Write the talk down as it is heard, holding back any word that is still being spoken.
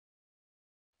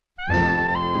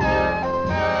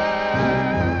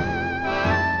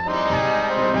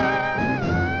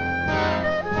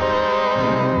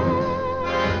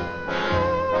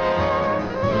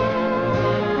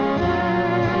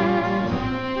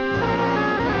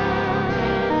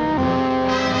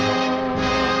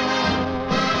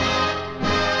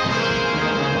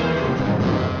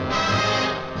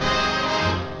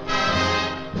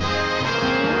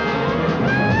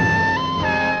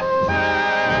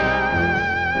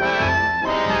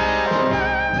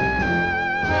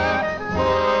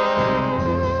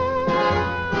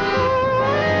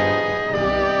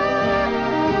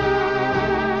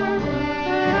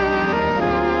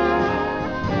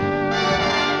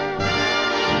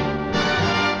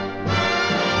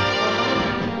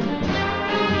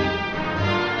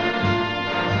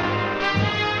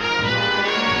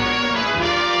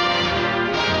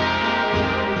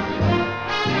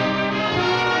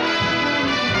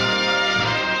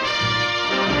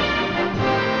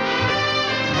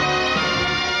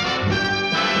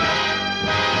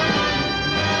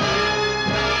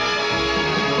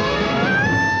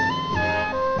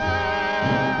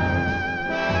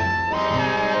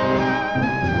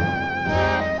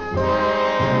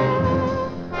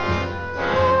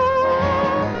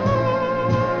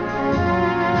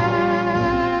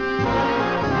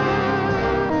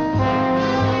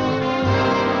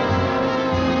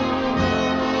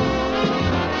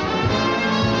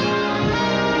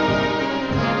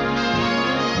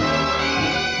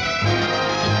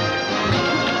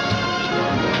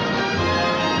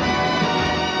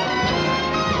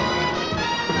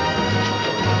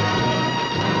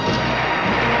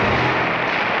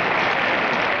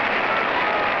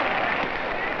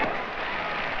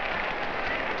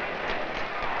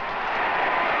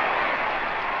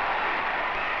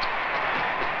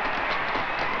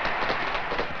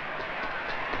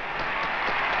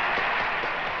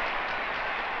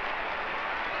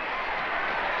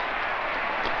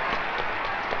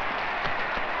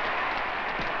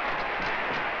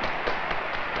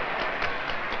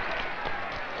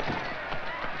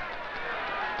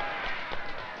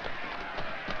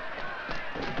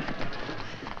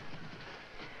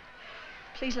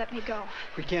Please let me go.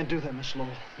 We can't do that, Miss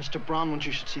Lowell. Mr. Brown wants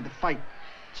you should see the fight.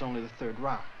 It's only the third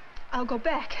round. I'll go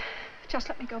back. Just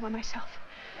let me go by myself.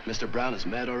 Mr. Brown is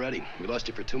mad already. We lost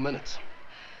you for 2 minutes.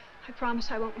 I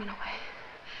promise I won't run away.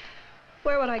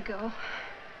 Where would I go?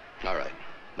 All right,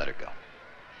 let her go.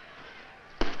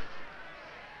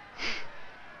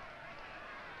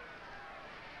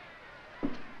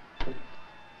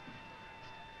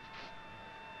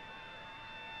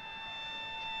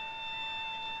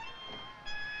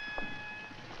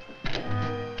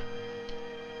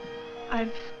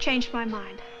 I've changed my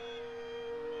mind.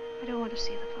 I don't want to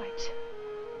see the fights.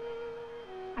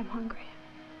 I'm hungry.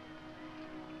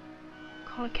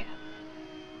 Call a cab.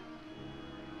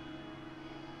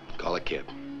 Call a cab.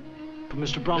 But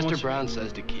Mr. Brown Mr. Brown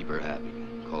says to keep her happy.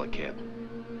 Call a cab.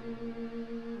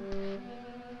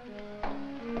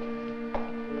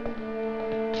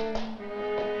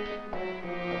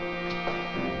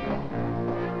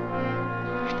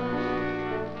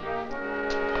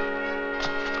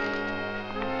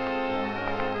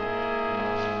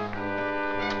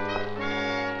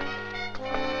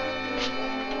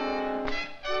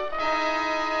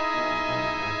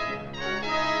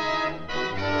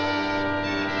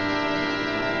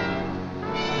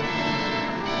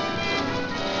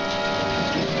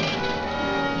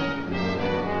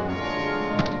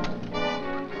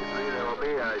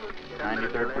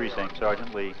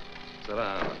 Sergeant Lee. Sit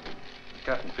down.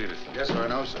 Captain Peterson. Yes, sir, I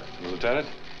know, sir. The lieutenant?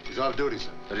 He's off duty, sir.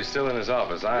 But he's still in his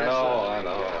office. I know.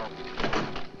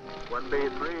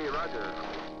 1B3, roger.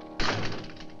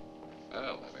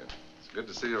 Well, it's good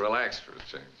to see you relaxed for a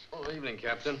change. Oh, evening,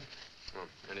 Captain. Oh,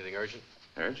 anything urgent?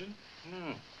 Urgent?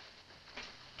 No.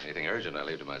 Anything urgent, I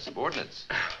leave to my subordinates.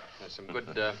 There's some good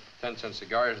 10-cent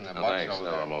cigars in that box Thanks. over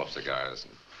No, there. I'm off cigars.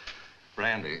 And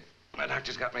brandy. My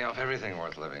doctor's got me off everything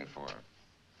worth living for.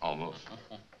 Almost.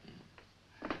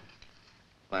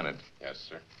 Leonard. Yes,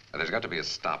 sir. There's got to be a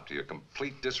stop to your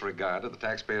complete disregard of the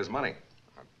taxpayers' money.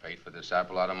 I paid for this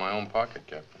apple out of my own pocket,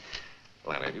 Captain.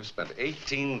 Leonard, you've spent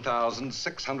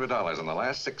 $18,600 in the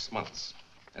last 6 months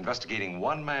investigating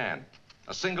one man,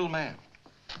 a single man.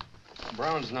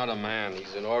 Brown's not a man.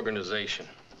 He's an organization.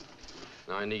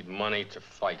 Now, I need money to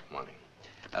fight money.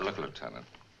 Look, Lieutenant,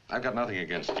 I've got nothing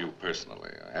against you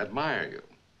personally. I admire you.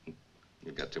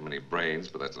 You've got too many brains,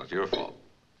 but that's not your fault.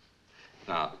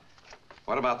 Now,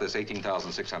 what about this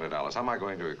 $18,600? How am I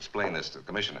going to explain this to the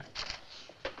commissioner?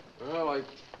 Well, I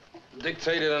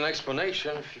dictated an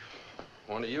explanation if you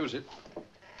want to use it.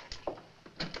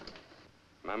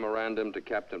 Memorandum to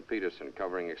Captain Peterson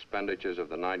covering expenditures of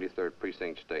the 93rd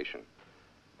Precinct Station.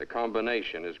 The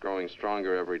combination is growing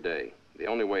stronger every day. The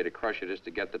only way to crush it is to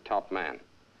get the top man.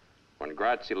 When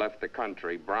Grazzi left the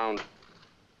country, Brown...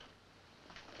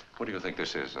 What do you think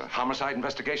this is, a homicide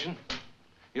investigation?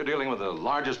 You're dealing with the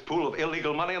largest pool of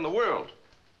illegal money in the world.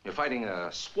 You're fighting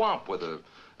a swamp with a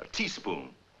teaspoon.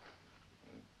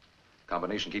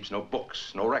 Combination keeps no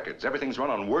books, no records. Everything's run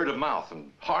on word of mouth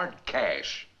and hard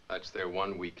cash. That's their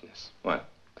one weakness. What?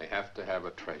 They have to have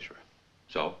a treasurer.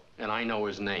 So? And I know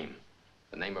his name.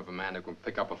 The name of a man who can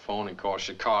pick up a phone and call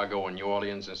Chicago and New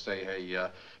Orleans and say, hey,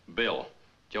 Bill,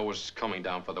 Joe is coming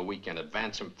down for the weekend.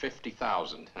 Advance him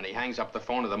 $50,000. And he hangs up the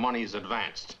phone and the money's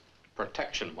advanced.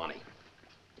 Protection money.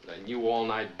 The new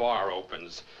all-night bar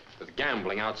opens with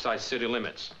gambling outside city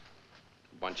limits.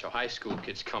 A bunch of high school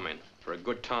kids come in for a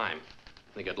good time.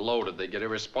 They get loaded, they get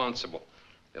irresponsible.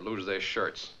 They lose their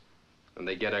shirts. And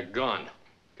they get a gun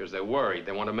because they're worried.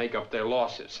 They want to make up their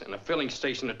losses. And a filling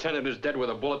station attendant is dead with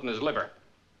a bullet in his liver.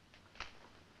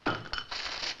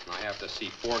 I have to see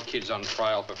 4 kids on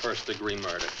trial for first-degree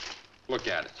murder. Look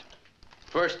at it.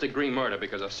 First-degree murder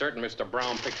because a certain Mr.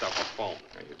 Brown picks up a phone.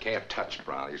 You can't touch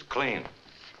Brown. He's clean.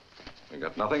 You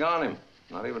got nothing on him,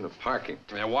 not even a parking.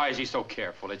 Now, why is he so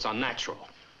careful? It's unnatural.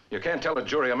 You can't tell a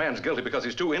jury a man's guilty because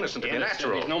he's too innocent to be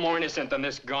natural. He's no more innocent than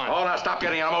this gun. Oh, now stop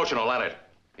getting emotional, Leonard.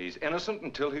 He's innocent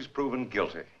until he's proven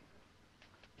guilty.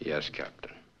 Yes,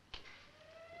 Captain. Is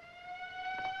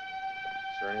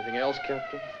there anything else,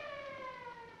 Captain?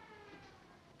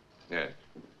 Yes.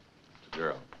 It's a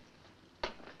girl.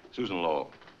 Susan Lowell.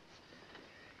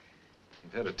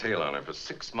 You've had a tail on her for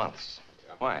 6 months.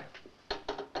 Yeah. Why?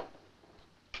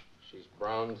 She's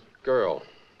Brown's girl.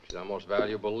 She's our most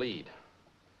valuable lead.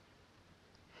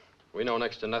 We know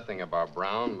next to nothing about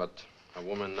Brown, but a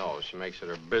woman knows. She makes it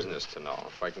her business to know.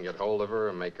 If I can get hold of her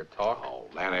and make her talk... Oh,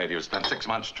 Leonard, you spent 6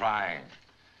 months trying.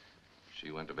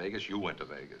 She went to Vegas, you went to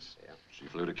Vegas. Yeah. She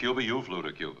flew to Cuba, you flew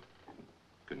to Cuba.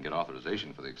 Couldn't get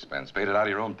authorization for the expense. Paid it out of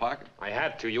your own pocket. I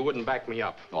had to. You wouldn't back me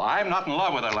up. Well, I'm not in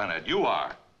love with her, Leonard. You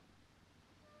are.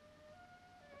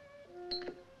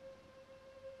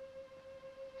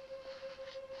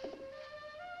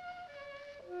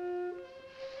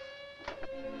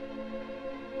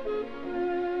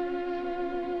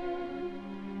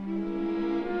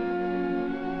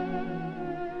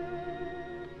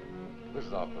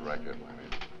 is off the record,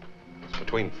 Leonard. It's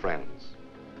between friends.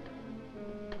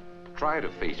 Try to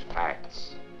face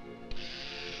facts.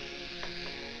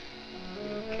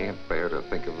 You can't bear to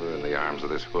think of her in the arms of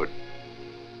this hood.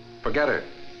 Forget her.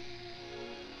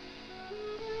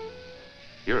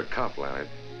 You're a cop, Leonard.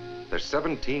 There's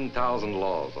 17,000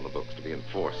 laws on the books to be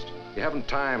enforced. You haven't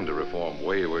time to reform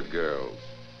wayward girls.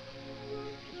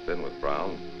 She's been with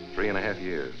Brown 3.5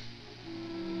 years.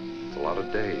 It's a lot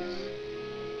of days.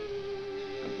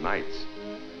 And nights.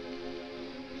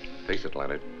 Face it,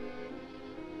 Leonard.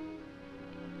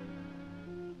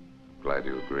 Glad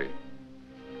you agree.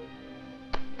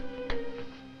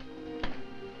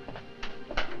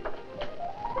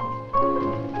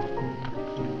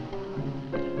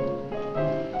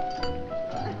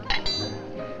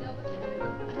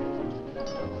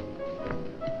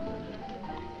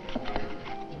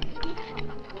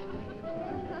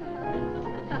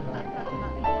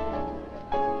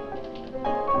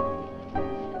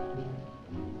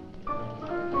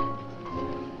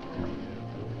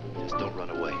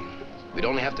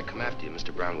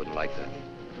 Mr. Brown wouldn't like that.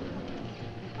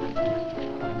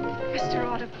 Mr.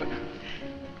 Audubon.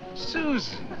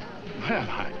 Susan.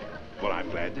 Well, I'm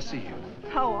glad to see you.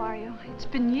 How are you? It's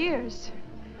been years.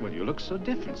 Well, you look so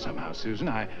different somehow, Susan.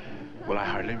 I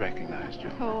hardly recognized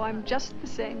you. Oh, I'm just the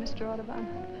same, Mr. Audubon.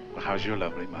 Well, how's your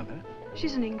lovely mother?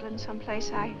 She's in England someplace.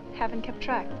 I haven't kept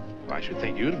track. Well, I should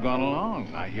think you'd have gone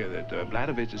along. I hear that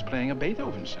Vladovich is playing a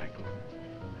Beethoven cycle.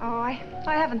 Oh, I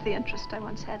haven't the interest I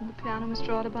once had in the piano, Mr.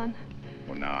 Audubon.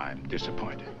 Well, now I'm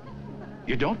disappointed.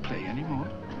 You don't play anymore?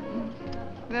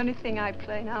 The only thing I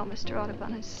play now, Mr.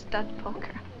 Audubon, is stud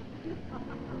poker.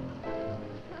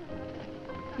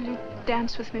 Will you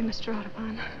dance with me, Mr.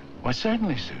 Audubon? Why,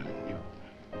 certainly, Susan.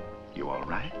 You all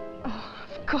right? Oh,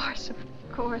 of course, of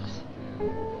course.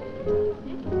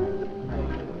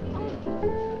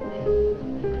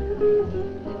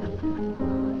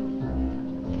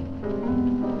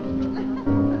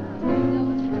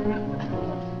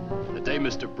 The day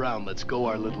Mr. Brown lets go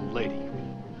our little lady,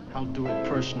 I'll do it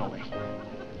personally.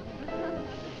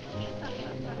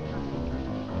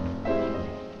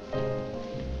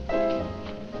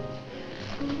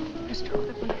 Mr.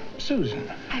 Audubon.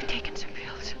 Susan. I've taken some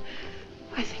pills.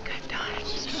 I think I've died.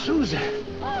 Susan.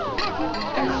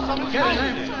 Get in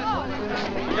there.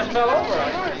 You just fell over.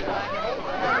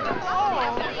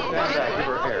 Stand back, give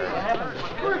her air.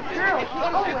 Where's Gerald?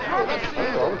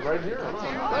 Oh, it's right here.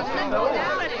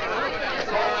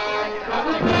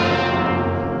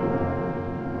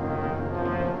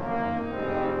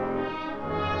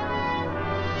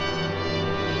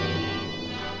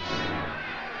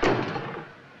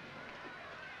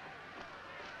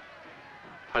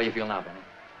 How do you feel now, Benny?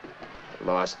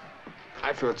 Lost.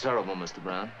 I feel terrible, Mr.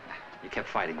 Brown. You kept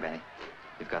fighting, Benny.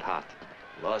 You've got heart.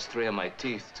 Lost 3 of my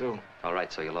teeth, too. All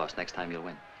right, so you lost. Next time you'll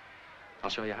win. I'll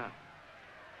show you how.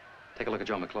 Take a look at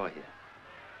Joe McCloy here.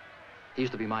 He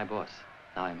used to be my boss.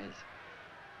 Now I'm his.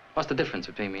 What's the difference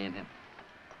between me and him?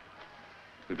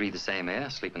 We breathe the same air,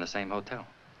 sleep in the same hotel.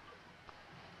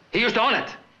 He used to own it.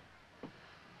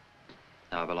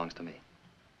 Now it belongs to me.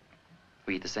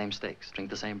 We eat the same steaks, drink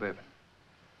the same bourbon.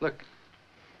 Look,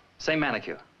 same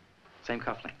manicure, same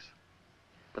cufflinks.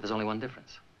 But there's only one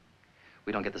difference.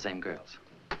 We don't get the same girls.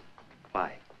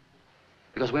 Why?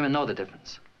 Because women know the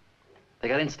difference. They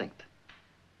got instinct.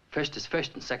 First is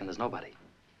first and second is nobody.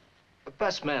 The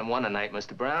best man won tonight,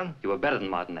 Mr. Brown. You were better than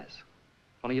Martinez.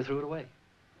 Only you threw it away.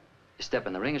 You step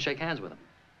in the ring and shake hands with him.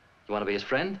 You want to be his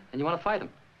friend and you want to fight him.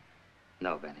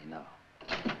 No, Benny, no.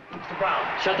 Mr.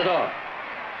 Brown. Shut the door.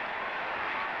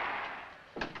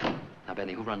 Now,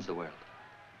 Benny, who runs the world?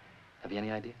 Have you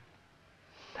any idea?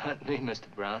 Not me, Mr.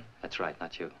 Brown. That's right,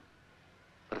 not you.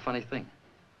 But a funny thing.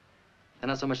 They're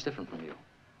not so much different from you.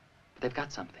 But they've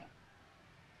got something.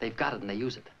 They've got it and they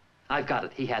use it. I've got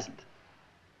it, he hasn't.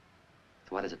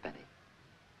 So what is it, Benny?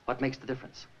 What makes the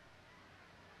difference?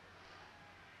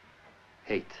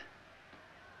 Hate.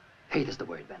 Hate is the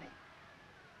word, Benny.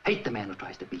 Hate the man who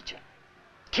tries to beat you.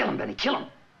 Kill him, Benny, kill him.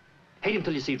 Hate him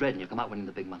till you see red and you'll come out winning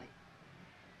the big money.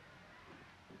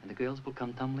 And the girls will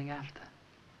come tumbling after.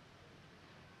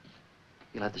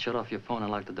 You'll have to shut off your phone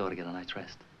and lock the door to get a night's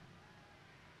rest.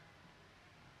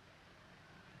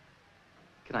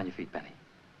 Get on your feet, Benny.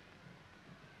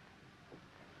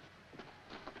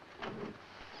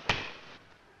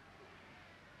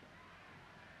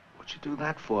 What'd you do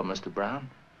that for, Mr. Brown?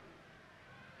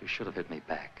 You should have hit me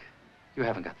back. You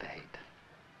haven't got the hate.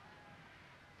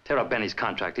 Tear up Benny's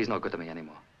contract. He's no good to me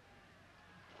anymore.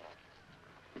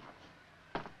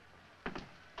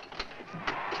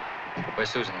 Where's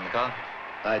Susan, in the car?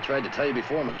 I tried to tell you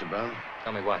before, Mr. Brown.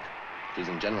 Tell me what? She's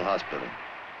in General Hospital.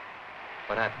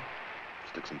 What happened?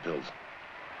 She took some pills.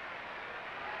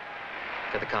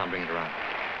 Get the car and bring it around.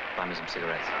 Buy me some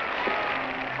cigarettes.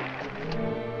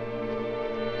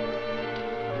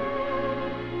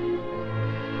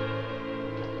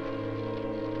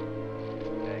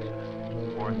 Okay,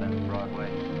 4th and Broadway.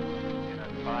 Unit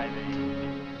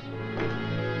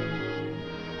 5A.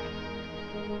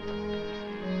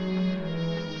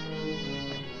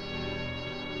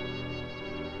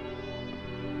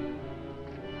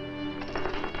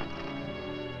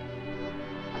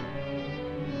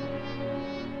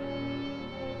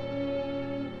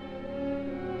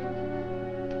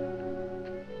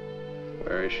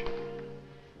 Where is she?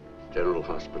 General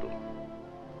Hospital.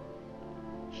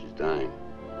 She's dying.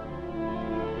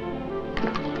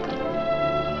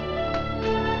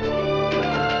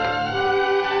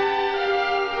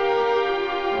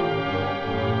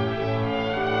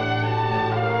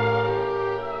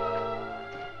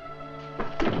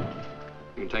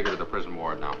 You can take her to the prison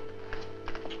ward now.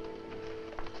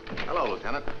 Hello,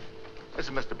 Lieutenant. This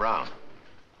is Mr. Brown.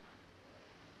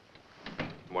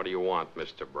 What do you want,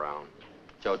 Mr. Brown?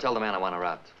 Joe, tell the man I want her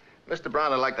out. Mr.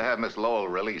 Brown would like to have Miss Lowell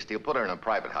released. He'll put her in a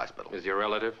private hospital. Is your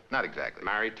relative? Not exactly.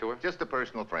 Married to her? Just a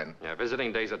personal friend. Yeah,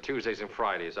 visiting days are Tuesdays and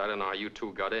Fridays. I don't know how you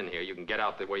two got in here. You can get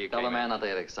out the way you Tell came the man in. not to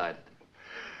get excited.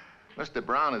 Mr.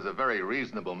 Brown is a very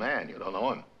reasonable man. You don't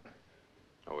know him.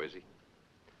 Oh, is he?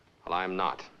 Well, I'm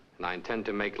not. And I intend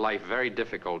to make life very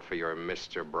difficult for your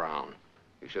Mr. Brown.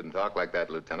 You shouldn't talk like that,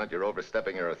 Lieutenant. You're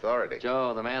overstepping your authority.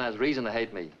 Joe, the man has reason to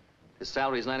hate me. His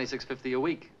salary's $96.50 a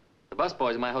week. The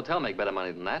busboys in my hotel make better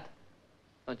money than that.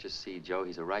 Don't you see, Joe,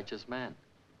 he's a righteous man.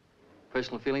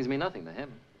 Personal feelings mean nothing to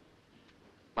him.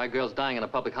 My girl's dying in a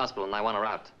public hospital and I want her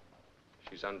out.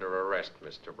 She's under arrest,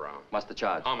 Mr. Brown. What's the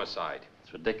charge? Homicide.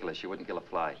 It's ridiculous. She wouldn't kill a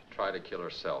fly. Try to kill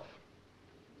herself.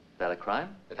 Is that a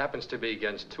crime? It happens to be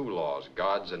against two laws,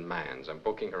 God's and man's. I'm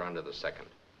booking her under the second.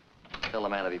 Tell the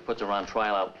man if he puts her on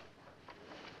trial, I'll...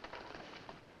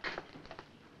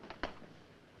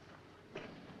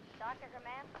 Dr.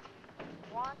 Herman,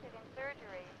 wanted in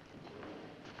surgery.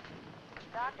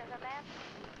 Dr. Herman,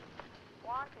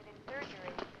 wanted in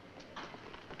surgery.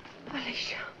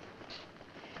 Alicia.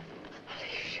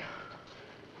 Alicia.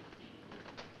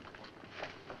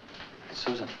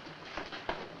 Susan.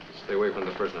 Stay away from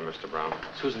the prisoner, Mr. Brown.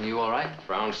 Susan, you all right?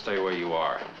 Brown, stay where you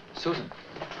are. Susan.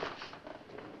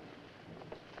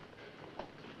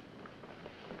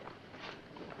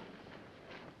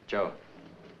 Joe.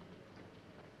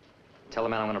 Tell the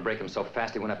man I'm going to break him so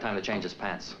fast he won't have time to change his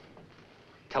pants.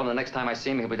 Tell him the next time I see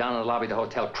him, he'll be down in the lobby of the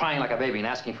hotel crying like a baby and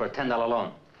asking for a $10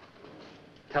 loan.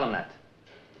 Tell him that.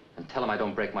 And tell him I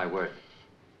don't break my word.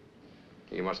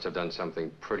 You must have done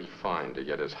something pretty fine to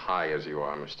get as high as you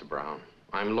are, Mr. Brown.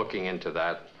 I'm looking into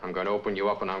that. I'm going to open you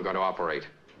up and I'm going to operate.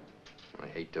 I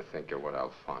hate to think of what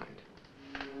I'll find.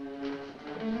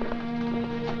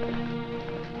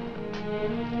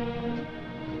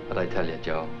 But I tell you,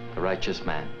 Joe, a righteous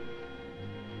man.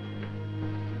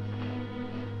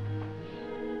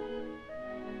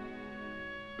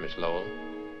 Miss Lowell?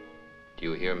 Do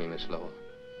you hear me, Miss Lowell?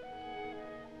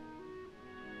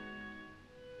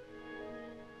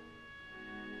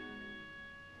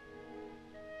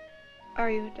 Are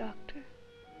you a doctor?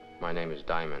 My name is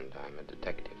Diamond. I'm a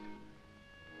detective.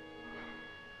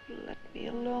 Let me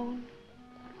alone.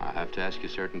 I have to ask you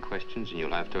certain questions, and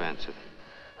you'll have to answer them.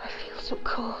 I feel so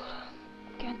cold.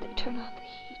 Can't they turn on the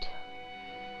heat?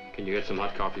 Can you get some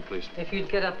hot coffee, please? If you'd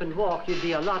get up and walk, you'd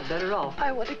be a lot better off.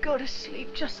 I want to go to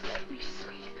sleep. Just let me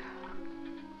sleep.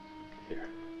 Here,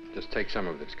 just take some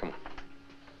of this. Come on.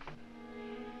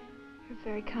 You're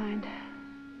very kind.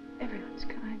 Everyone's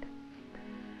kind.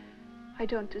 I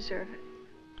don't deserve it.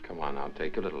 Come on, I'll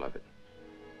take a little of it.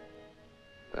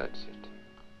 That's it.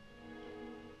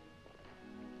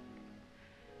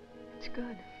 It's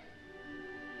good.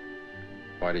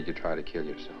 Why did you try to kill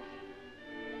yourself?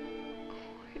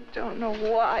 I don't know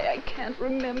why. I can't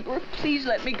remember. Please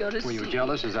let me go to Were sleep. you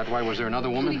jealous? Is that why? Was there another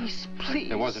woman? Please, please.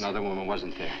 There was another woman,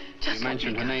 wasn't there? Just you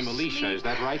mentioned let her me name, go to Alicia. sleep. Is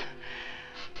that right?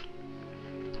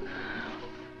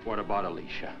 What about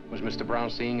Alicia? Was Mr. Brown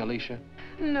seeing Alicia?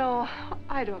 No,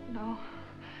 I don't know.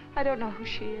 I don't know who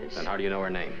she is. Then how do you know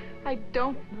her name? I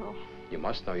don't know. You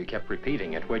must know. You kept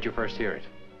repeating it. Where'd you first hear it?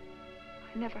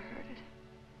 I never heard it.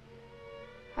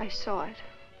 I saw it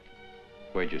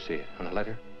Where'd you see it? On a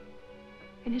letter?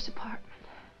 in his apartment.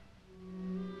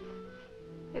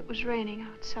 It was raining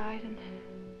outside, and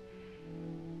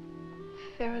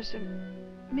there was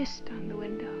a mist on the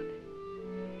window.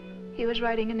 He was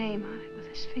writing a name on it with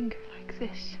his finger like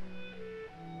this.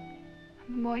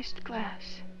 On the moist glass.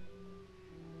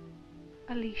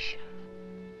 Alicia.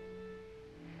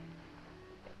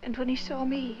 And when he saw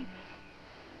me,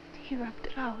 he rubbed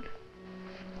it out.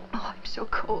 Oh, I'm so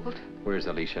cold. Where's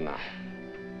Alicia now?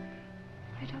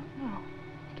 I don't know.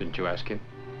 Didn't you ask him?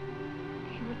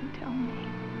 He wouldn't tell me.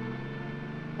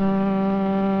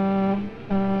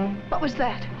 What was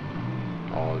that?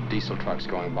 Oh, diesel trucks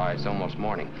going by. It's almost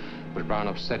morning. Was Brown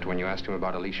upset when you asked him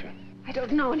about Alicia? I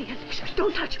don't know any Alicia.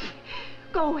 Don't touch me.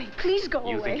 Go away. Please go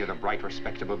away. You think you're the bright,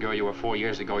 respectable girl you were 4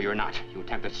 years ago. You're not. You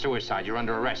attempted suicide. You're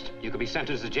under arrest. You could be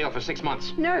sentenced to jail for 6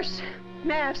 months. Nurse,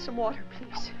 may I have some water,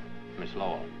 please? Miss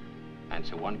Lowell,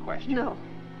 answer one question. No.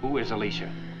 Who is Alicia?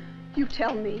 You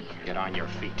tell me. Get on your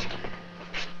feet.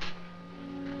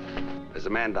 There's a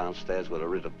man downstairs with a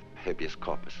writ of habeas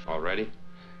corpus. Already?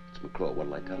 It's McClure.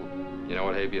 What'll I tell him? You know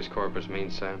what habeas corpus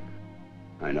means, Sam?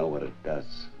 I know what it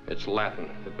does. It's Latin.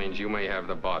 It means you may have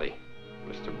the body.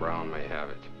 Mr. Brown may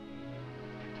have it.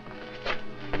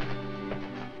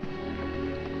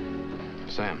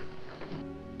 Sam.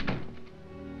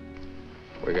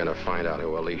 We're gonna find out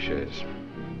who Alicia is.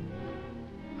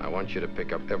 I want you to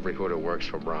pick up every hood who works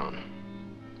for Brown.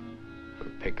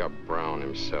 And pick up Brown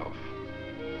himself.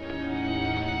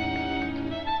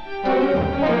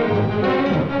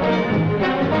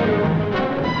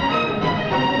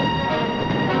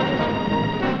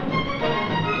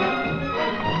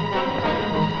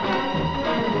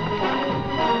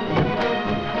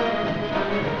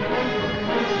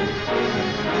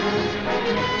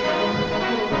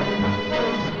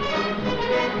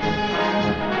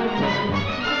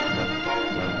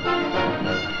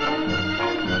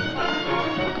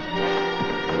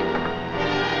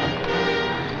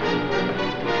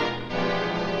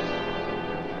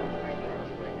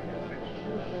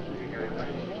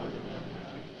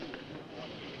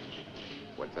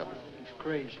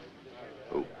 Crazy.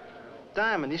 Who?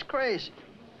 Diamond, he's crazy.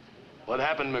 What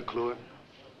happened, McClure?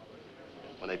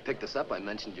 When they picked us up, I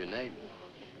mentioned your name.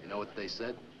 You know what they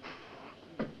said?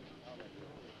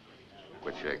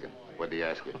 Quit shaking. What'd he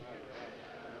ask you?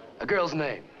 A girl's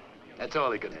name. That's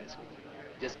all he could ask me.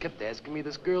 He just kept asking me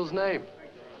this girl's name.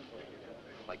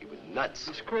 Like he was nuts.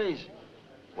 He's crazy.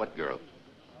 What girl?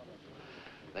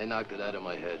 They knocked it out of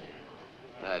my head.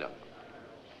 I don't know.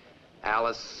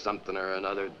 Alice something or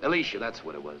another. Alicia, that's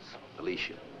what it was.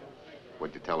 Alicia.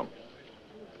 What'd you tell him?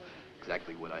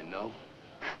 Exactly what I know.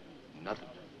 Nothing.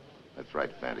 That's right,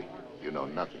 Fanny. You know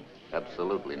nothing.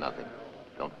 Absolutely nothing.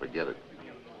 Don't forget it.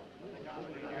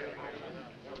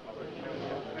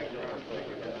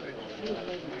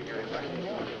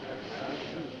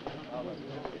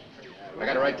 I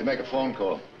got a right to make a phone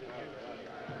call.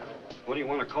 What do you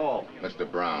want to call? Mr.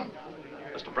 Brown.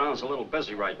 Mr. Brown's a little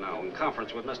busy right now in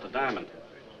conference with Mr. Diamond.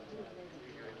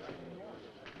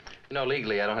 You know,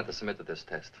 legally, I don't have to submit to this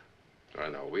test. I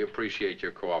know. We appreciate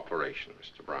your cooperation,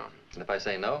 Mr. Brown. And if I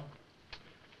say no?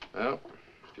 Well,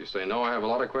 if you say no, I have a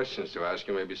lot of questions to ask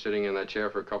you. Maybe sitting in that chair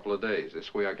for a couple of days.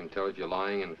 This way I can tell if you're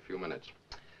lying in a few minutes.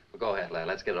 Well, go ahead, lad.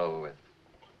 Let's get it over with.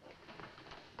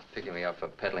 Picking me up for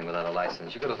peddling without a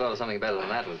license. You could have thought of something better than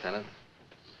that, Lieutenant.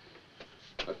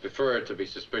 I'd prefer it to be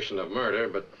suspicion of murder,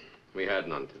 but we had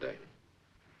none today.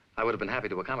 I would have been happy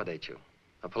to accommodate you.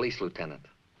 A police lieutenant.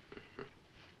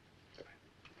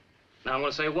 Now, I'm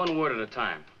going to say one word at a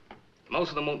time. Most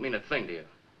of them won't mean a thing to you.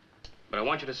 But I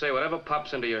want you to say whatever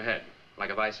pops into your head.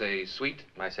 Like if I say sweet.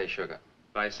 I say sugar.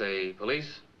 If I say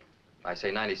police. I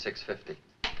say 9650.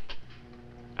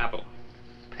 Apple.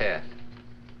 Pear.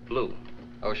 Blue.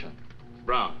 Ocean.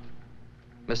 Brown.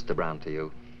 Mr. Brown to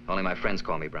you. Only my friends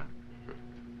call me Brown.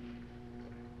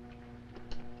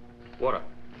 Water.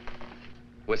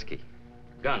 Whiskey.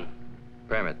 Gun.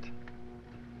 Permit.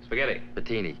 Spaghetti.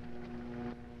 Bettini.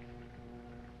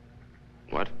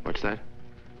 What? What's that?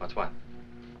 What's what?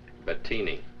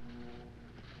 Bettini.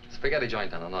 Spaghetti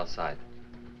joint on the north side.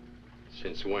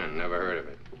 Since when? Never heard of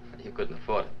it. You couldn't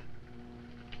afford it.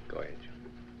 Go ahead.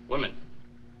 Women.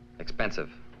 Expensive.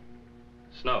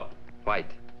 Snow. White.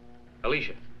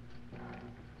 Alicia.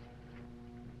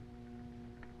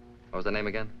 What was the name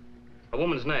again? A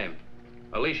woman's name.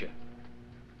 Alicia.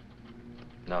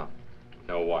 No.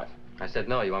 No what? I said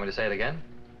no. You want me to say it again?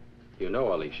 You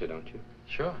know Alicia, don't you?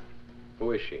 Sure.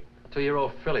 Who is she? A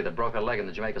 2-year-old filly that broke her leg in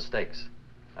the Jamaica Stakes.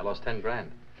 I lost 10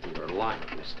 grand. You're lying,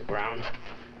 Mr. Brown.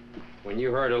 When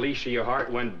you heard Alicia, your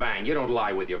heart went bang. You don't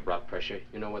lie with your blood pressure.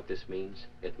 You know what this means?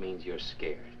 It means you're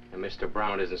scared. And Mr.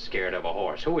 Brown isn't scared of a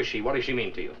horse. Who is she? What does she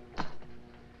mean to you?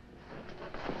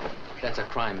 That's a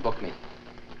crime. Book me.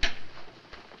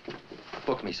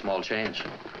 Book me, small change.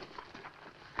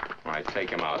 All right, take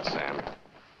him out, Sam.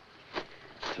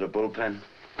 To the bullpen?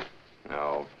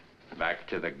 No, back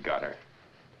to the gutter.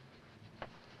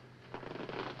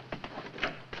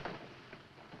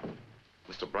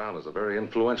 Mr. Brown is a very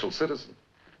influential citizen.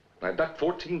 I ducked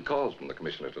 14 calls from the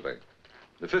commissioner today.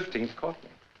 The 15th caught me.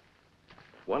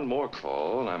 One more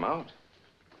call and I'm out.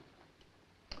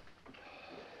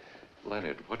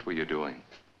 Leonard, what were you doing?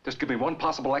 Just give me one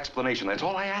possible explanation. That's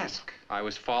all I ask. I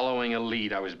was following a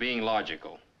lead. I was being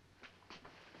logical.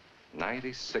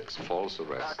 96 false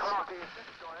arrests.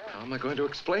 How am I going to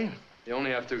explain? You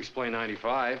only have to explain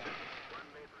 95.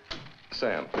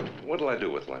 Sam, what'll I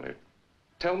do with Leonard?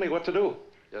 Tell me what to do.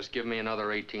 Just give me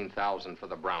another 18,000 for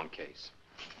the Brown case.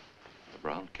 The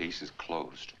Brown case is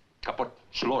closed. Kaput,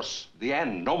 Schluss. The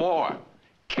end. No more.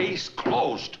 Case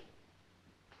closed.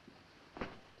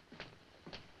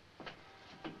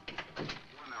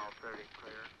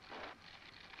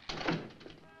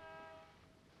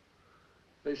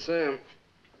 Hey, Sam,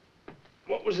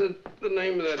 what was the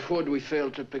name of that hood we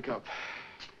failed to pick up?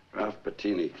 Ralph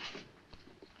Bettini.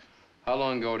 How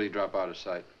long ago did he drop out of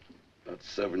sight? About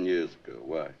 7 years ago.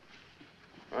 Why?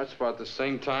 That's about the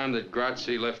same time that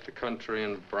Grazie left the country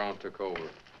and Brown took over.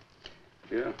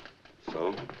 Yeah,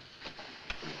 so?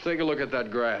 Take a look at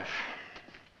that graph.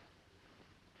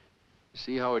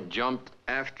 See how it jumped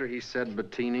after he said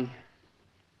Bettini?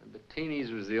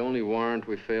 Bettini's was the only warrant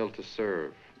we failed to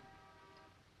serve.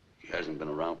 He hasn't been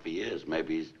around for years.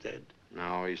 Maybe he's dead.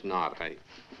 No, he's not. I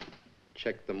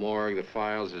checked the morgue, the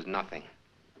files, there's nothing.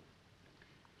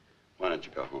 Why don't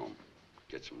you go home?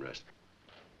 Get some rest.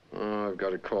 Oh, I've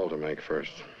got a call to make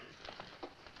first.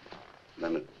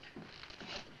 Leonard,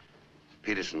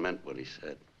 Peterson meant what he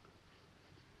said.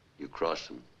 You cross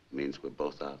him, means we're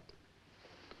both out.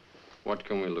 What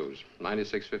can we lose?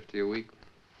 $96.50 a week?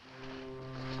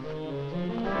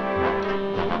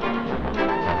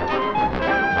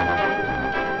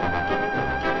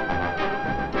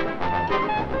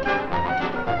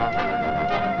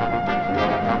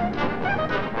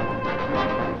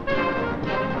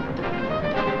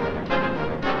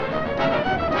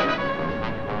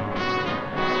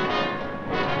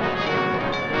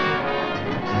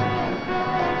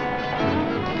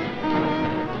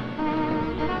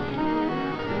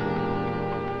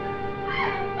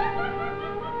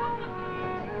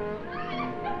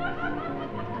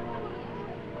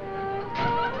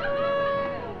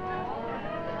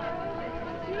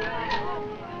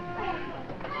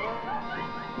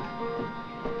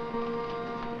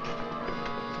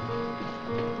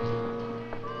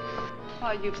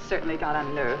 Oh, you've certainly got a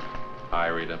nerve. Hi,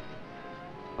 Rita.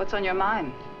 What's on your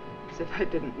mind? As if I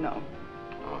didn't know.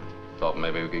 Oh, I thought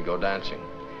maybe we could go dancing.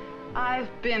 I've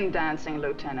been dancing,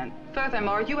 Lieutenant.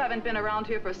 Furthermore, you haven't been around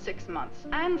here for 6 months.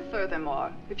 And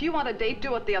furthermore, if you want a date,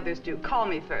 do what the others do. Call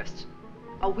me first.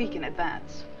 A week in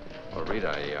advance. Well,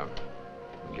 Rita,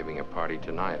 I'm giving a party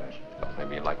tonight. I thought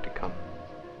maybe you'd like to come.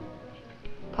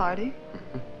 Party?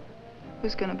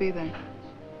 Who's gonna be there?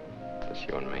 Just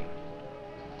you and me.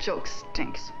 Joke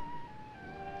stinks.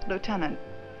 Lieutenant,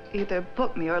 either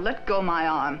book me or let go my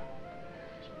arm.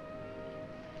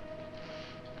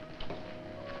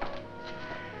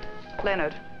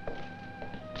 Leonard.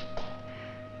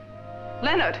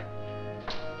 Leonard!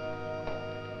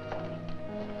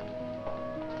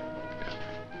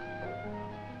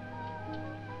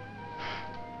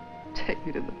 Take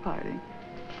me to the party.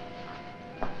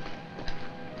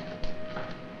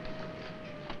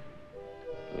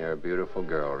 You're a beautiful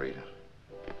girl, Rita.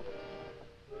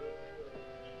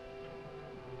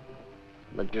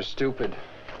 But you're stupid.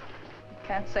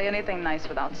 Can't say anything nice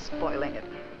without spoiling it.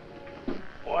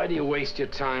 Why do you waste your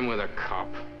time with a cop?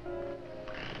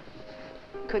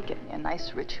 Could get me a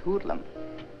nice rich hoodlum.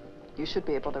 You should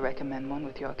be able to recommend one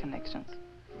with your connections.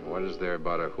 What is there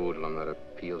about a hoodlum that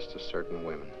appeals to certain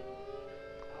women?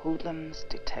 Hoodlums,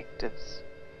 detectives.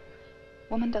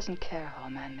 Woman doesn't care how a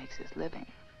man makes his living.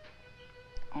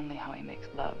 Only how he makes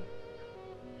love.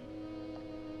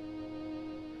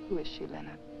 Who is she,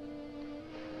 Leonard?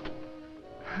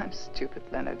 I'm stupid,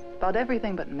 Leonard. About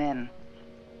everything but men.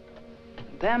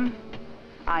 Them,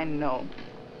 I know.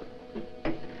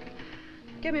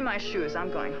 Give me my shoes.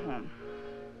 I'm going home.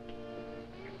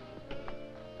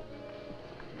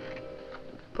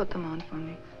 Put them on for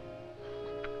me.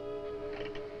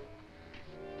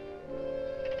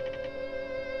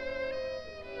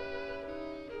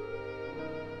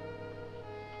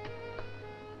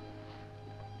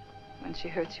 When she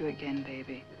hurts you again,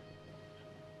 baby,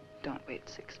 don't wait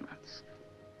 6 months.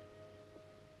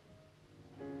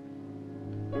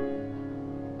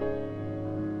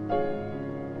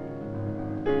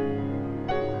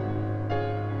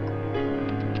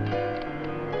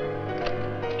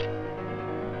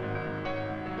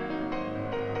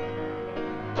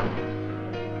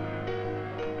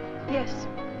 Yes,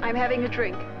 I'm having a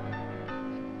drink.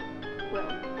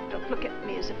 Well, look at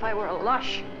me as if I were a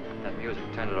lush. That music,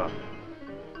 turn it off.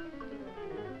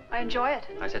 I enjoy it.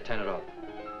 I said turn it off.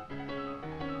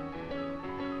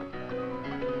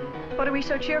 What are we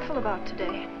so cheerful about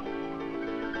today?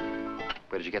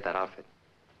 Where did you get that outfit?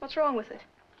 What's wrong with it?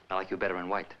 I like you better in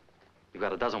white. You've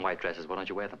got a dozen white dresses. Why don't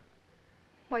you wear them?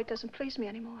 White doesn't please me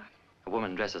anymore. A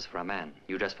woman dresses for a man.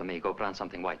 You dress for me. Go put on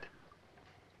something white.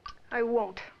 I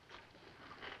won't.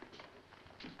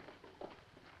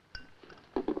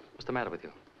 What's the matter with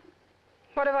you?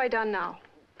 What have I done now?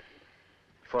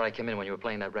 Before I came in when you were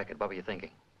playing that record, what were you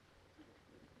thinking?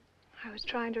 I was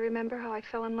trying to remember how I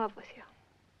fell in love with you.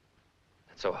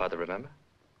 That's so hard to remember.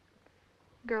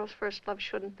 Girl's first love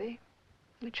shouldn't be.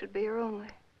 It should be her only.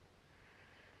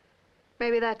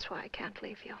 Maybe that's why I can't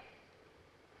leave you.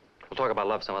 We'll talk about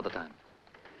love some other time.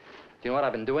 Do you know what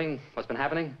I've been doing? What's been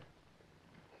happening?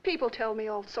 People tell me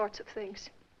all sorts of things.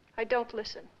 I don't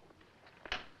listen.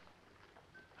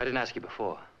 I didn't ask you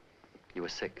before. You were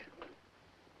sick.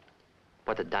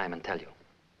 What did Diamond tell you?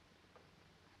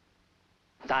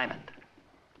 Diamond.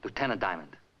 Lieutenant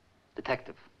Diamond.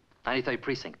 Detective. 93rd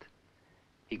Precinct.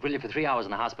 He grilled you for 3 hours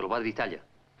in the hospital. What did he tell you?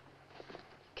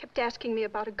 Kept asking me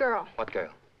about a girl. What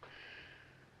girl?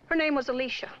 Her name was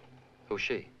Alicia. Who's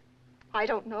she? I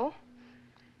don't know.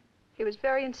 He was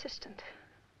very insistent.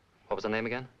 What was her name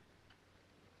again?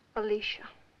 Alicia.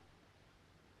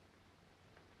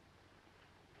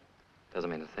 Doesn't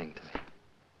mean a thing to me.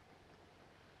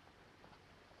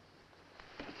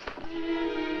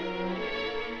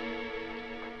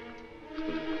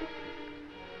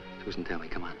 Susan, tell me,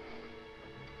 come on.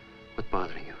 What's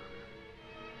bothering you?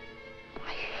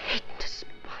 I hate and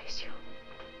despise you.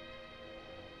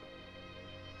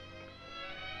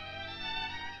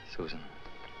 Susan,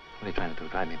 what are you trying to do?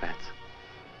 Drive me bats?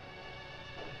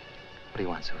 What do you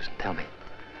want, Susan? Tell me.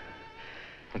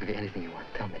 I'll give you anything you want.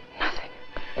 Tell me. Nothing.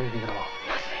 Anything at all.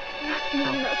 Nothing.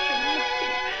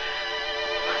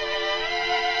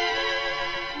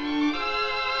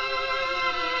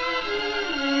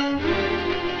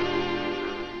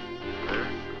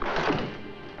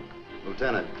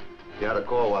 Lieutenant, you had a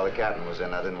call while the captain was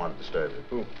in. I didn't want to disturb you.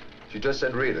 Who? She just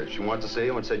said Rita. She wanted to see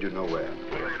you and said you'd know where.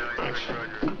 Thanks.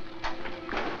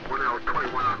 Cornel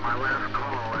 21 on my last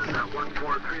call. Is that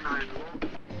 1439 Lowell?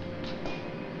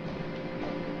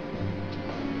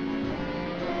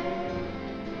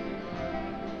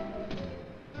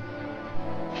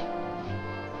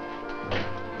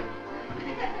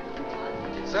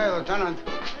 Say, Lieutenant.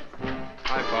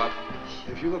 Hi, Pop.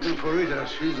 If you're looking for Rita,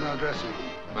 she's in our dressing room.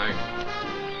 Thanks.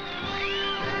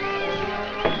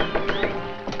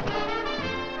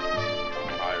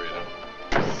 Hi,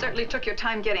 Rita. Certainly took your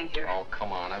time getting here. Oh,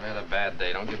 come on. I've had a bad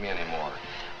day. Don't give me any more.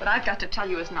 What I've got to tell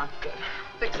you is not good.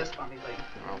 Fix this for me, Lee.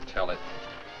 I'll tell it.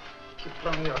 You've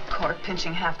blown your cord,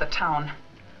 pinching half the town.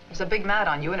 There's a big mat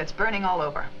on you, and it's burning all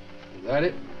over. Is that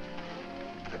it?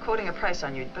 They're quoting a price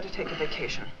on you. You'd better take a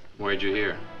vacation. Where'd you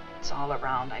hear? It's all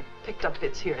around. I picked up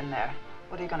bits here and there.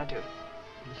 What are you going to do?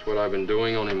 That's what I've been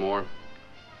doing, only more.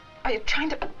 Are you trying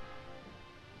to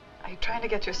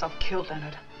get yourself killed,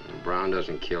 Leonard? Brown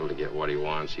doesn't kill to get what he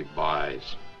wants. He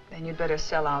buys. Then you'd better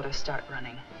sell out or start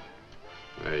running.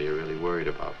 Hey, you're really worried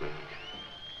about me.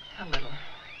 A little.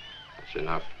 That's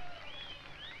enough.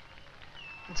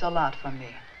 It's a lot for me.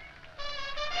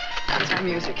 That's our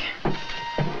music.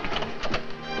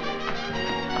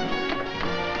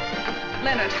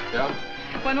 Leonard. Yeah?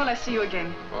 When will I see you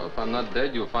again? Well, if I'm not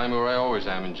dead, you'll find me where I always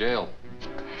am, in jail.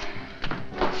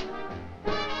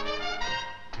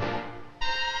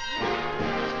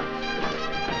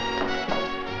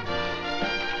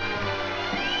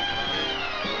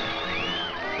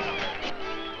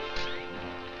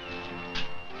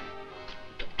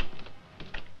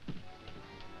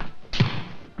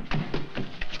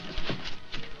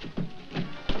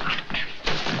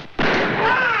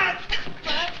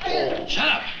 Shut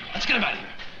up! Let's get him out of here.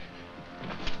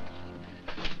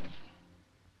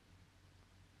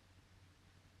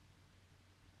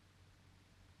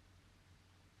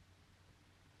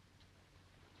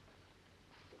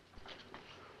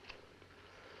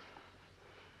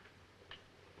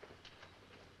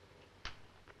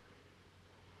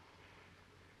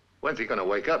 When's he gonna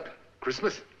wake up?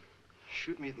 Christmas?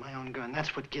 Shoot me with my own gun.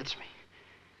 That's what gets me.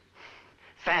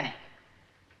 Fanny,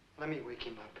 let me wake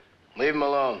him up. Leave him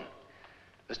alone.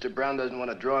 Mr. Brown doesn't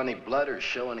want to draw any blood or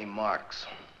show any marks.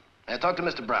 Now, talk to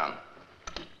Mr. Brown.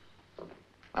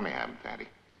 Let me have him, Fanny.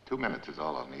 2 minutes is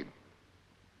all I'll need.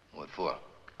 What for?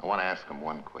 I want to ask him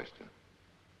one question.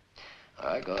 All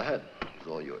right, go ahead. It's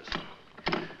all yours.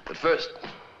 But first...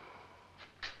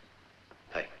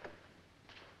 Hey.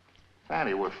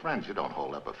 Fanny, we're friends. You don't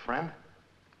hold up a friend.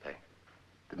 Hey.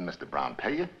 didn't Mr. Brown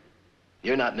pay you?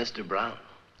 You're not Mr. Brown.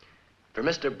 For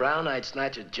Mr. Brown, I'd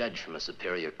snatch a judge from a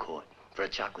superior court for a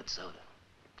chocolate soda.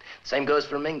 Same goes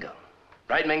for Mingo.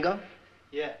 Right, Mingo?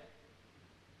 Yeah.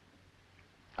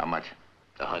 How much?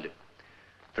 100.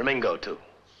 For Mingo, too.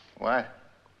 What?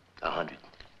 100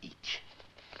 each.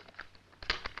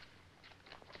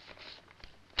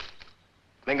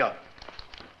 Mingo.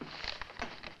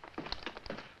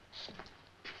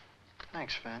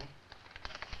 Thanks, Fanny.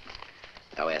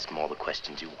 Now ask him all the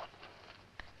questions you want.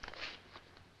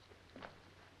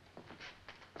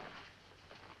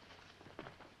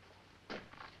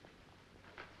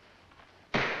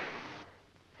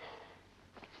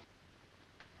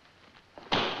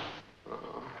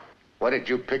 What did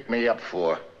you pick me up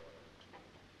for?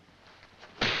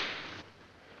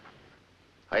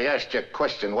 I asked you a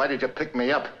question. Why did you pick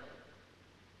me up?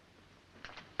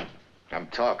 I'm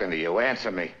talking to you.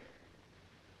 Answer me.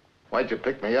 Why'd you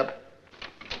pick me up?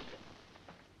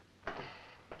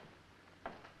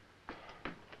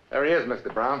 There he is,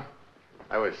 Mr. Brown.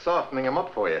 I was softening him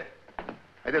up for you.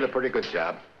 I did a pretty good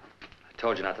job. I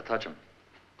told you not to touch him.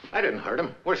 I didn't hurt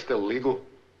him. We're still legal.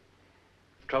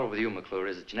 The trouble with you, McClure,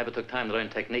 is that you never took time to learn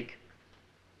technique.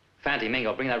 Fanty,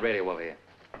 Mingo, bring that radio over here.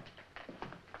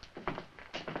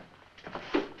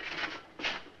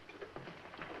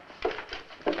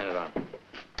 Turn it on.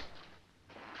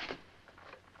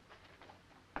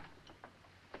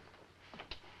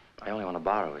 I only want to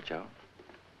borrow it, Joe.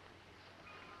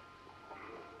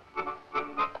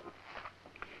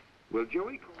 Will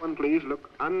Joey Cohen please look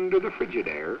under the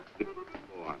Frigidaire?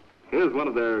 Here's one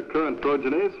of their current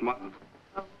progenies.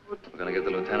 We're going to give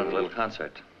the lieutenant a little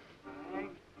concert.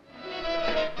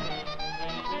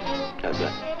 How's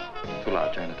that? Too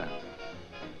loud. Turn it down.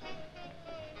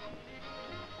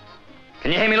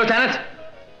 Can you hear me, Lieutenant?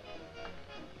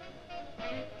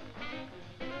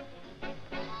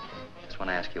 Just want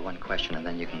to ask you one question, and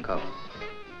then you can go.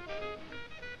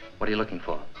 What are you looking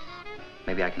for?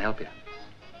 Maybe I can help you.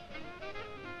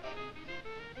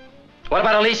 What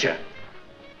about Alicia?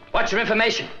 What's your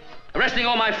information? Arresting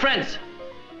all my friends.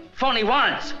 Phony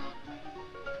warrants.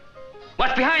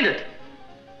 What's behind it?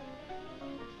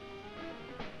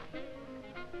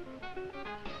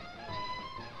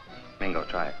 Mingo,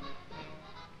 try it.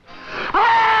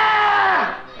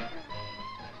 Ah!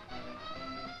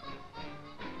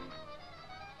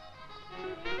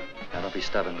 Now, don't be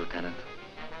stubborn, Lieutenant.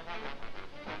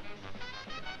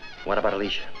 What about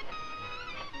Alicia?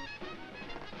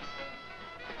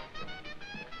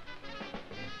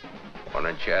 Why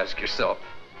don't you ask yourself?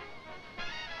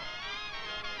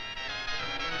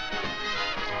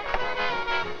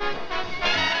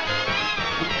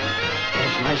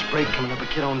 There's a nice break coming up a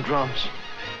kid on drums.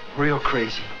 Real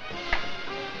crazy.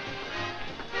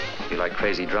 You like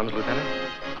crazy drums, Lieutenant?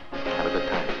 Have a good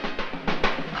time.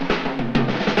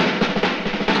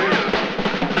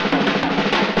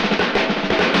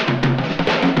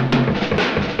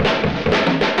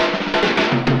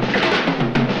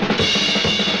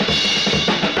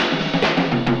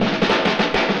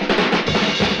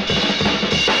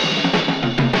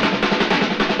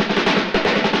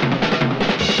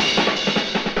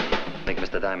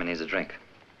 Diamond needs a drink.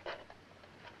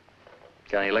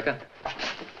 Got any liquor?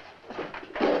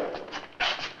 How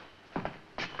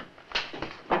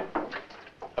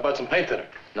about some paint thinner?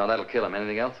 No, that'll kill him.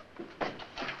 Anything else?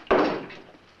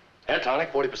 Hair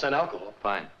tonic, 40% alcohol.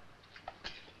 Fine.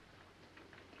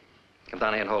 Come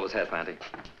down here and hold his head, Fanty.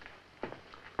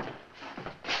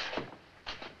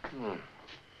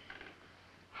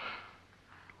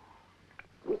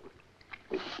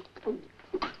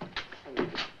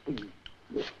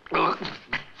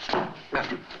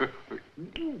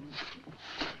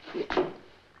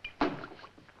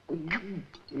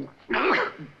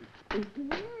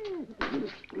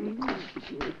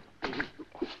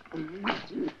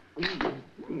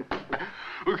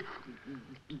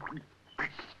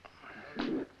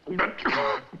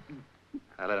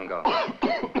 Now let him go.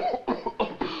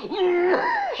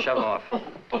 Shove him off.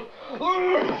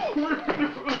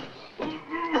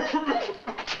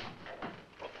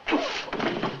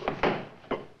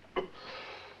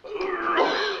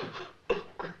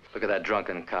 Look at that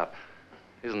drunken cop.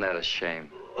 Isn't that a shame?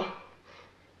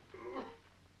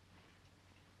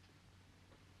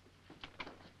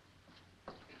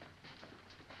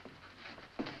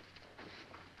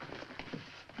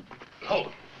 Hold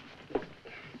him.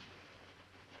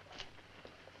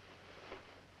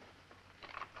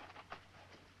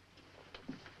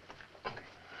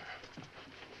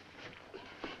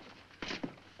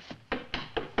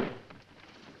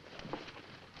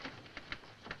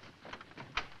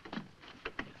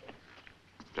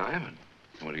 Diamond.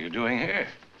 What are you doing here?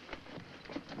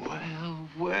 Well,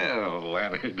 well,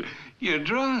 Leonard, you're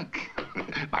drunk.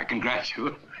 My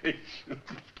congratulations.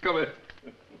 Come in.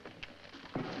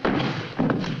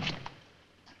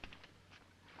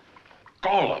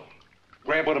 Call him.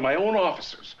 Grab one of my own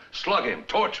officers. Slug him,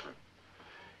 torture him.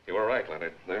 You were right,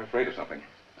 Leonard. They're afraid of something.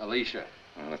 Alicia.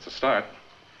 Well, that's a start.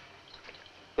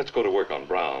 Let's go to work on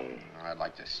Brown. I'd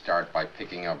like to start by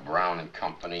picking up Brown and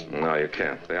Company. No, you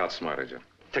can't. They outsmarted you.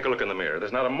 Take a look in the mirror.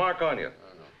 There's not a mark on you.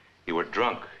 You were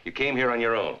drunk. You came here on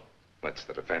your own. That's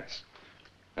the defense.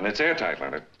 And it's airtight,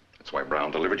 Leonard. That's why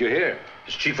Brown delivered you here.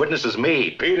 His chief witness is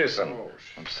me, Peterson. Oh,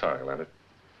 I'm sorry, Leonard.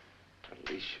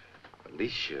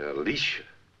 Alicia.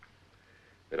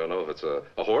 They don't know if it's a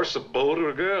horse, a boat, or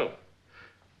a girl.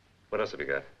 What else have you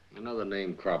got? Another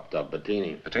name cropped up,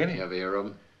 Bettini. Bettini? You ever hear of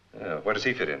him? Yeah, where does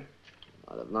he fit in?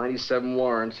 Out of 97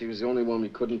 warrants, he was the only one we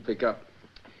couldn't pick up.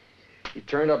 He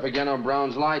turned up again on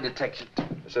Brown's lie detection.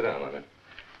 Sit down, Leonard.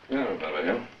 You know about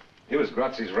him. He was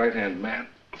Grazzi's right-hand man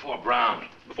before Brown,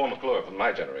 before McClure from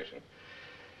my generation.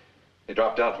 He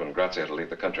dropped out when Grazzi had to leave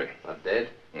the country. Not dead?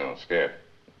 No, scared.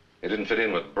 He didn't fit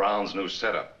in with Brown's new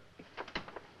setup.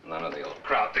 None of the old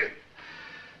crowd did.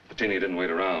 Bettini didn't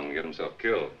wait around and get himself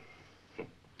killed.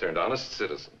 Turned honest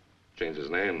citizen. Changed his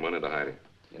name and went into hiding.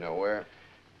 You know where?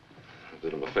 I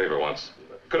did him a favor once.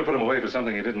 Could have put him away for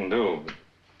something he didn't do, but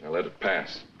I let it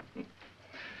pass.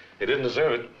 He didn't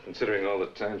deserve it, considering all the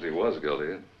times he was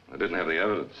guilty. I didn't have the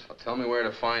evidence. Well, tell me where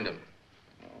to find him.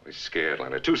 Oh, he's scared,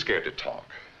 Leonard. Too scared to talk.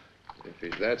 If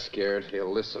he's that scared,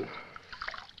 he'll listen.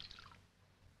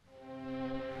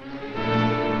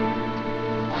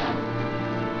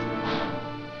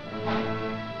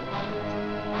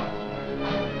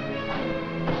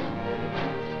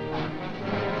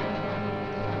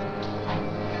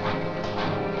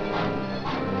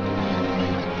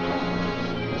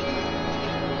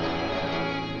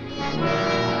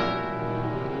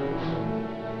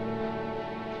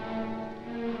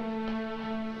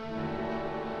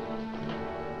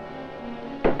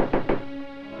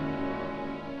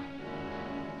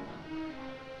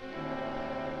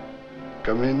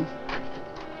 Come in.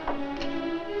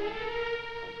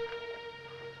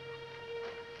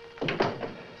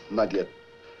 Not yet.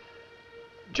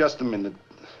 Just a minute.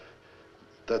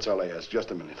 That's all I ask,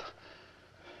 just a minute.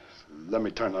 Let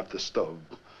me turn off the stove.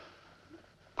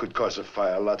 Could cause a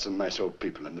fire. Lots of nice old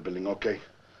people in the building, okay?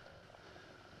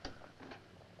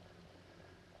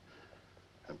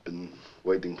 I've been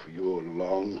waiting for you a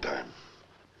long time.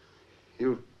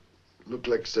 You look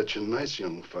like such a nice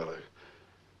young fella.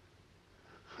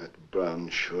 That Brown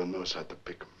sure knows how to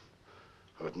pick 'em.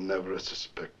 I would never have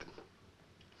suspected.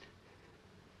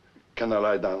 Can I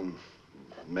lie down?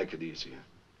 Make it easier.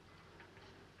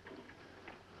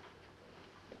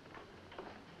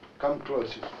 Come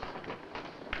closer.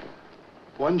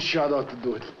 One shot ought to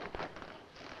do it.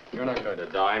 You're not going to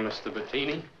die, Mr.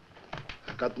 Bettini.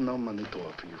 I got no money to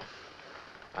offer you.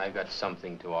 I've got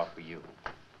something to offer you.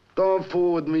 Don't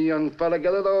fool with me, young fella.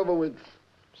 Get it over with.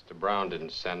 Mr. Brown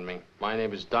didn't send me. My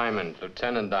name is Diamond,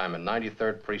 Lieutenant Diamond,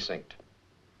 93rd Precinct.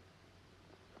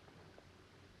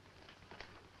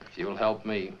 If you'll help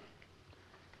me,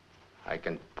 I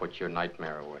can put your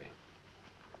nightmare away.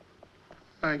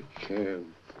 I can't.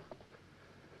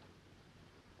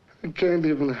 I can't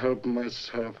even help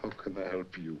myself. How can I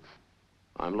help you?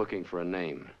 I'm looking for a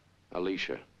name.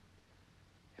 Alicia.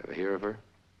 Ever hear of her?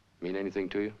 Mean anything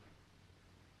to you?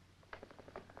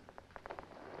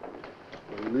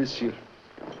 Alicia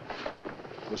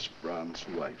was Brown's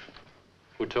wife.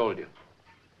 Who told you?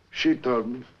 She told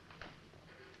me.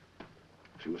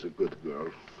 She was a good girl.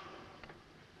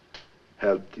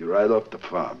 Helped you right off the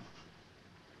farm.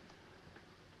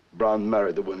 Brown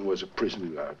married her when he was a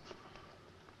prison guard.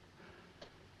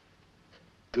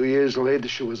 2 years later,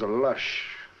 she was a lush.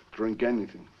 Drink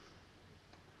anything.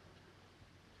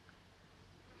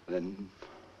 Then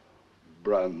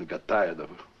Brown got tired of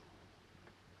her.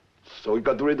 So he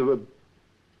got rid of her.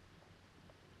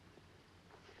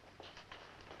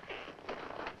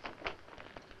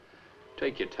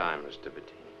 Take your time, Mr.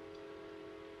 Bettini.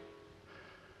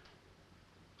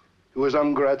 He was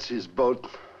on Grazzi's boat.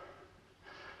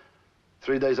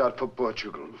 3 days out for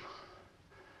Portugal.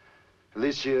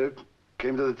 Alicia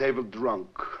came to the table drunk.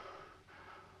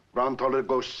 Brown told her to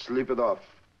go sleep it off.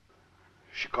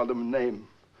 She called him a name.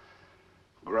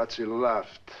 Grazzi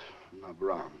laughed. Not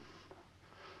Brown.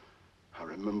 I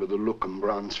remember the look on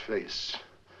Brown's face.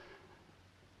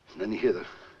 And then he hit her.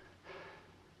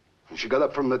 And she got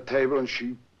up from the table and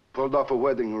she pulled off a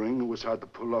wedding ring. It was hard to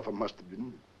pull off. It must have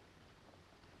been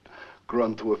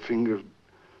grown to her finger.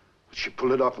 She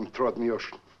pulled it off and threw it in the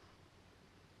ocean.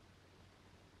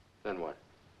 Then what?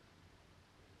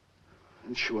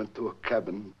 And she went to a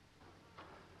cabin.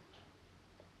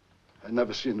 I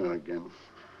never seen her again.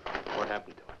 What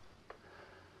happened to her?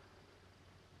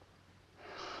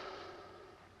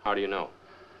 How do you know?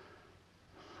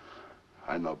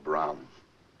 I know Brown.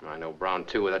 I know Brown,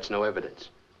 too. That's no evidence.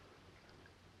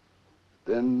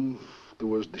 Then there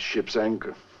was the ship's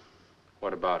anchor.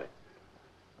 What about it?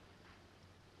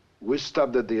 We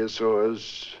stopped at the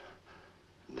Azores,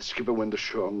 and the skipper went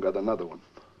ashore and got another one.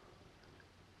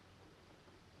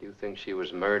 You think she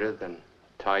was murdered, then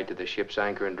tied to the ship's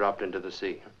anchor and dropped into the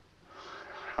sea?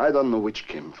 I don't know which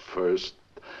came first.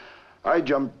 I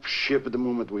jumped ship at the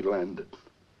moment we landed.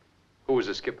 Who was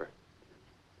the skipper?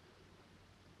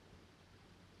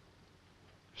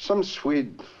 Some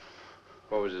Swede.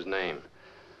 What was his name?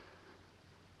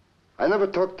 I never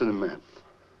talked to the man.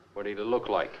 What did he look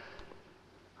like?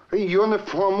 A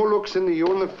uniform. Who looks in the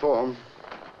uniform?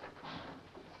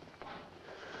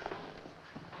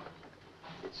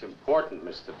 It's important,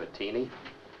 Mr. Bettini.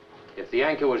 If the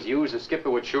anchor was used, the skipper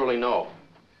would surely know.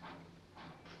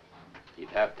 He'd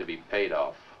have to be paid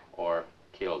off or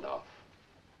killed off.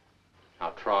 Now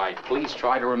please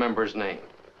try to remember his name.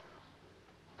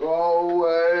 Go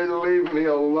away, leave me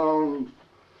alone.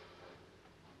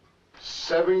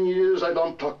 7 years I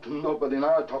don't talk to nobody,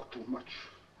 now I talk too much.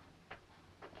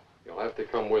 You'll have to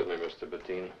come with me, Mr.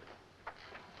 Bettini.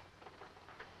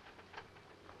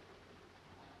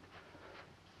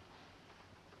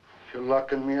 You're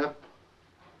locking me up?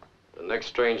 The next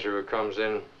stranger who comes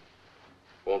in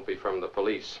won't be from the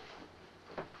police.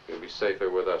 You'll be safer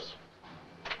with us.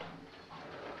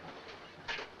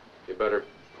 You better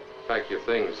pack your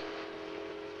things.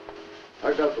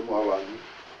 I got them all on me.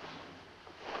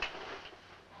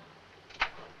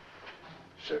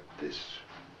 Except this.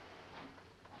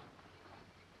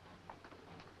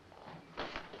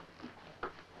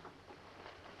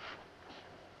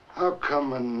 How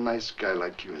come a nice guy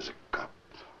like you is a cop?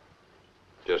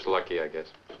 Just lucky, I guess.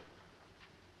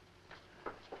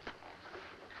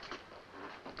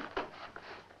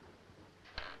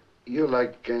 You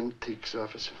like antiques,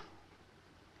 officer?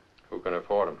 Who can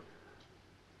afford them?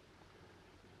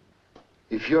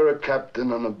 If you're a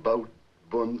captain on a boat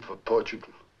bound for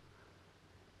Portugal,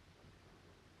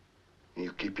 and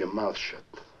you keep your mouth shut,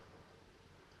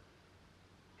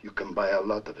 you can buy a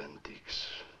lot of antiques.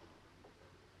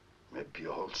 Maybe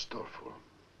a whole store full.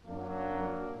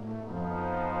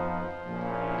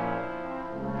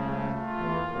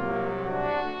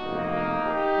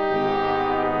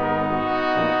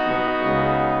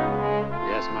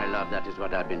 Yes, my love, that is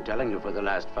what I've been telling you for the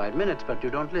last 5 minutes, but you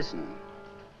don't listen.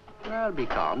 Well, be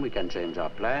calm. We can change our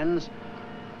plans.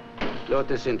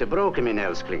 Låt oss inte bråka, min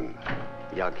älskling.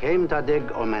 Jag hämtar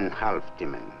dig om en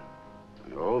halvtimme.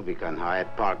 Jo, vi kan ha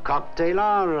ett par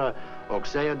cocktailar och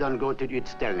sedan gå till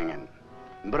utställningen.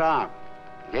 Bra.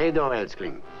 Hej då,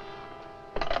 älskling.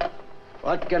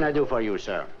 What can I do for you,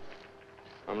 sir?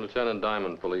 I'm Lieutenant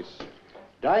Diamond, police.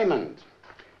 Diamond?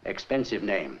 Expensive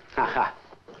name. Haha.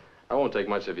 I won't take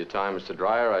much of your time, Mr.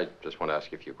 Dreyer. I just want to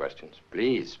ask you a few questions.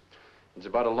 Please. It's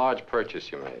about a large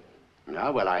purchase you made. Yeah,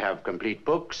 well, I have complete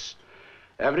books.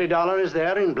 Every dollar is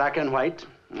there in black and white,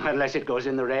 unless it goes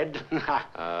in the red.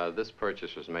 This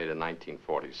purchase was made in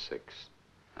 1946.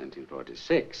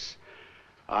 1946?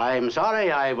 I'm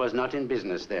sorry, I was not in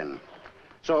business then.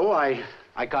 So I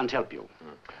can't help you.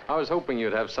 I was hoping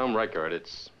you'd have some record.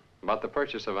 It's about the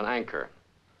purchase of an anchor.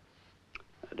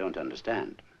 I don't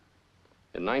understand.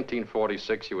 In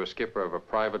 1946, you were skipper of a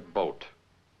private boat,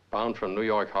 bound from New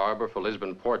York Harbor for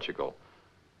Lisbon, Portugal.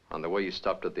 On the way, you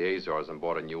stopped at the Azores and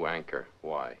bought a new anchor.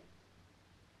 Why?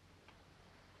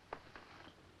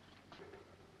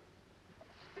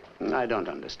 I don't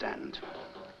understand.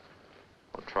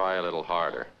 Well, try a little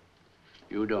harder.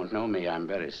 You don't know me. I'm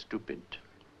very stupid.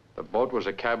 The boat was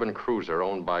a cabin cruiser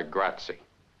owned by Grazzi.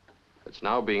 It's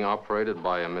now being operated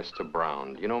by a Mr.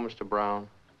 Brown. Do you know Mr. Brown?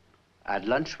 I had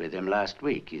lunch with him last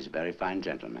week. He's a very fine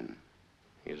gentleman.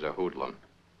 He's a hoodlum.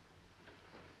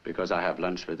 Because I have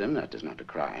lunch with him, that is not a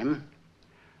crime.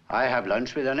 I have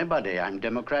lunch with anybody. I'm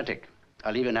democratic.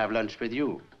 I'll even have lunch with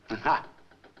you. Ha!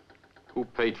 Who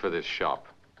paid for this shop?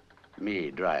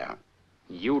 Me, Dreyer.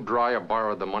 You, Dreyer,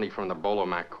 borrowed the money from the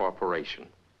Bolomac Corporation.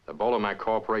 The Bolomac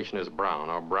Corporation is Brown,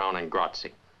 or Brown and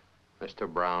Grazzi. Mr.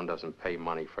 Brown doesn't pay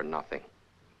money for nothing.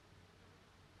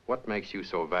 What makes you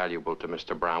so valuable to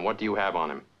Mr. Brown? What do you have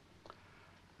on him?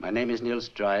 My name is Niels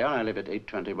Dreyer. I live at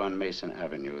 821 Mason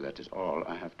Avenue. That is all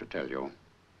I have to tell you.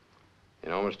 You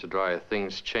know, Mr. Dreyer,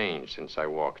 things changed since I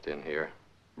walked in here.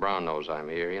 Brown knows I'm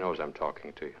here. He knows I'm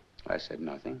talking to you. I said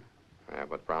nothing. Yeah,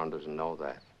 but Brown doesn't know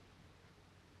that.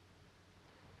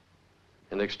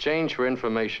 In exchange for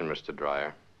information, Mr.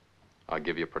 Dreyer, I'll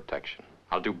give you protection.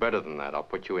 I'll do better than that. I'll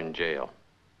put you in jail.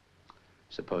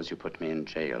 Suppose you put me in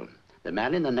jail. The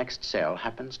man in the next cell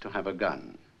happens to have a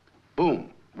gun.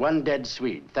 Boom. One dead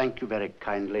Swede. Thank you very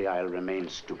kindly. I'll remain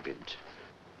stupid.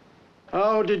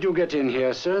 How did you get in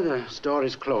here, sir? The store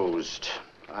is closed.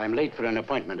 I'm late for an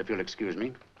appointment, if you'll excuse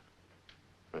me.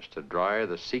 Mr. Dreyer,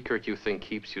 the secret you think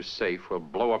keeps you safe will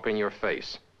blow up in your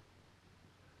face.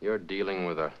 You're dealing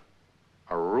with a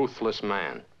ruthless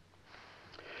man.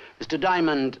 Mr.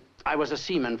 Diamond, I was a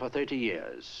seaman for 30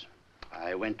 years.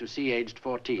 I went to sea aged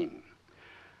 14.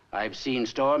 I've seen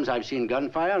storms, I've seen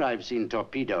gunfire, I've seen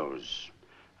torpedoes.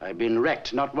 I've been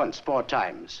wrecked not once, 4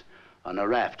 times. On a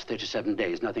raft, 37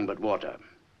 days, nothing but water.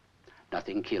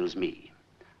 Nothing kills me.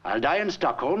 I'll die in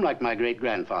Stockholm like my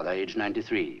great-grandfather, age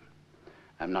 93.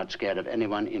 I'm not scared of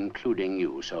anyone, including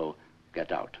you, so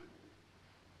get out.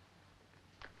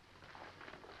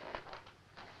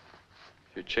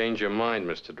 If you change your mind,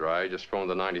 Mr. Dreyer, just phone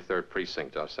the 93rd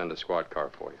Precinct. I'll send a squad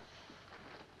car for you.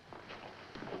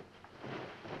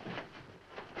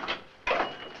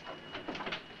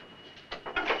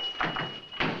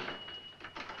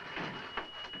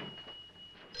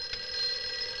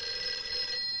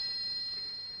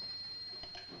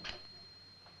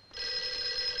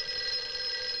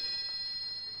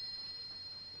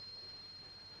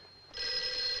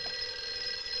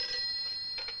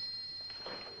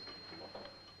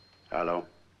 Hello?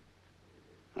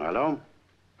 Hello?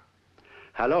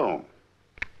 Hello?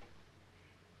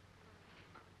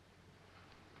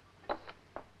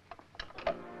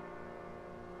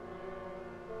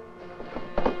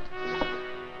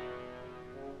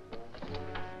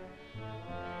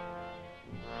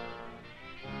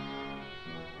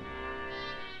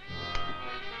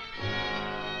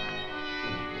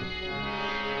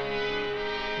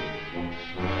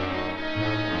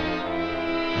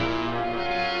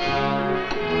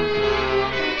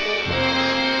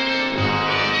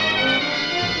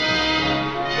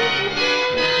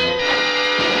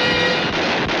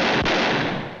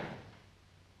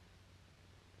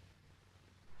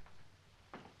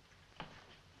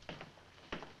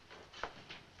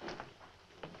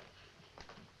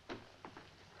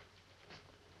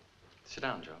 Sit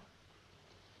down, Joe.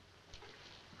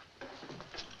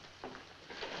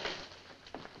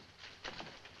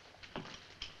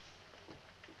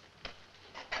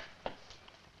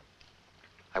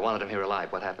 I wanted him here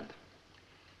alive. What happened?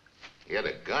 He had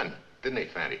a gun, didn't he,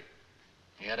 Fanny?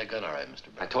 He had a gun, all right,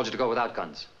 Mr. Brown. I told you to go without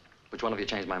guns. Which one of you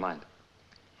changed my mind?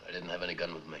 I didn't have any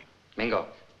gun with me. Mingo.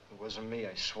 It wasn't me,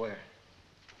 I swear.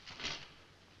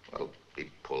 Well, he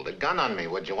pulled a gun on me.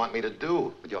 What'd you want me to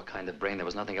do? With your kind of brain, there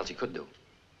was nothing else he could do.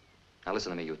 Now listen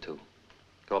to me, you two.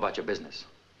 Go about your business.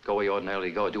 Go where you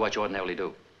ordinarily go. Do what you ordinarily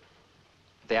do.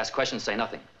 If they ask questions, say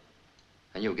nothing.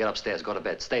 And you, get upstairs, go to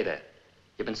bed. Stay there.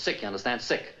 You've been sick, you understand?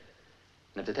 Sick.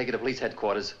 And if they take you to police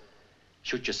headquarters,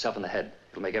 shoot yourself in the head.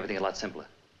 It'll make everything a lot simpler.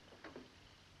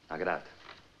 Now get out.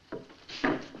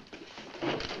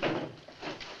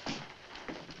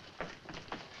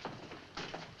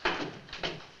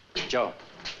 Joe.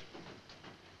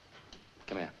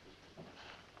 Come here.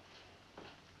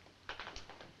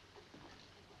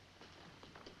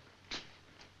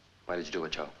 Why did you do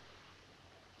it, Joe?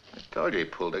 I told you he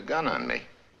pulled a gun on me.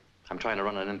 I'm trying to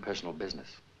run an impersonal business.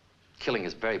 Killing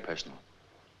is very personal.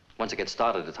 Once it gets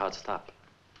started, it's hard to stop.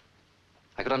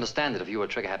 I could understand it if you were a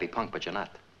trigger-happy punk, but you're not.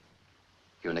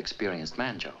 You're an experienced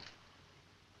man, Joe.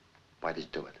 Why did you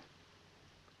do it?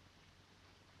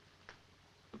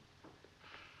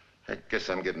 I guess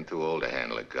I'm getting too old to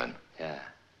handle a gun. Yeah.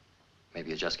 Maybe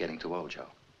you're just getting too old, Joe.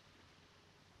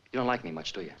 You don't like me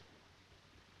much, do you?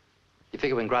 You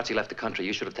figure when Grazzi left the country,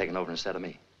 you should have taken over instead of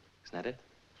me. Isn't that it?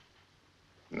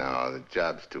 No, the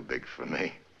job's too big for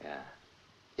me. Yeah.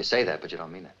 You say that, but you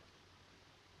don't mean it.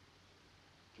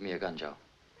 Give me your gun, Joe.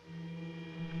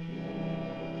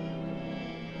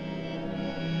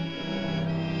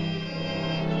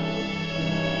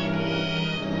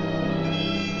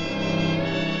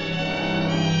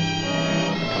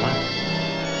 Come on.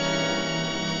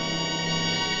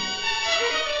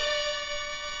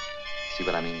 See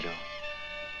what I mean, Joe?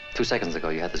 2 seconds ago,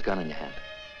 you had this gun in your hand.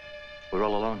 We're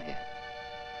all alone here.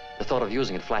 The thought of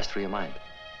using it flashed through your mind.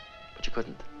 But you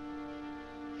couldn't.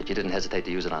 Yet you didn't hesitate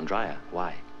to use it on Dreyer.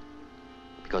 Why?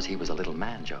 Because he was a little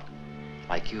man, Joe.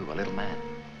 Like you, a little man.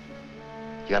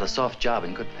 You got a soft job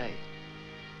and good pay.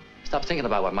 Stop thinking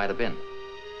about what might have been.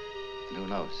 And who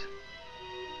knows?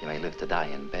 You may live to die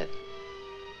in bed.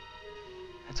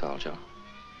 That's all, Joe.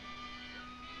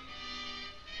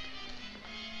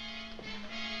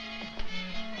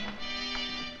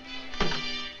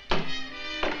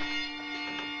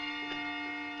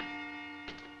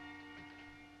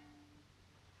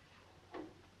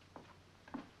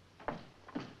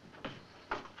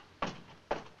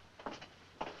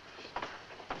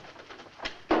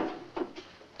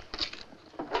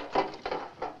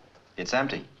 It's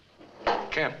empty.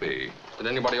 Can't be. Did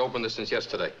anybody open this since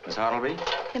yesterday? Miss Hartleby?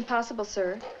 Impossible,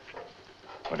 sir.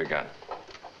 What do you got?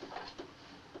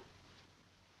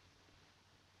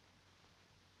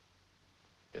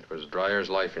 It was Dryer's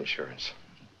life insurance.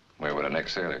 Where would an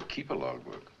ex-sailor keep a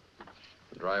logbook?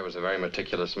 Dryer was a very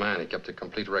meticulous man. He kept a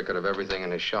complete record of everything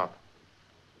in his shop.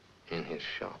 In his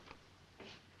shop.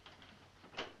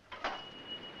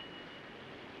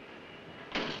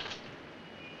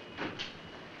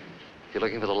 If you're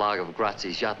looking for the log of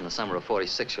Grazzi's yacht in the summer of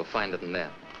 '46, you'll find it in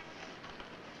there.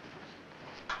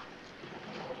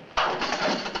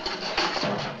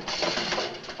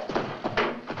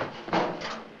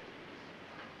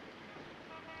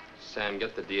 Sam,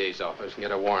 get the DA's office and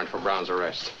get a warrant for Brown's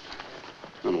arrest.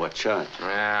 On what charge?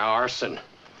 Arson.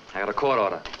 I got a court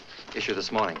order issued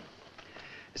this morning.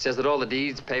 It says that all the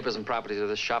deeds, papers, and properties of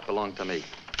this shop belong to me.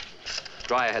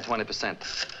 Dryer had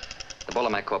 20%. The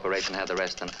Bolomac Corporation had the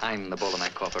rest, and I'm the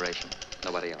Bolomac Corporation.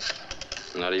 Nobody else.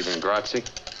 Not even Grazzi?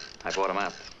 I bought him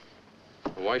out.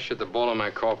 Why should the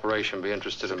Bolomac Corporation be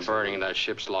interested in burning that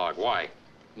ship's log? Why?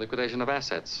 Liquidation of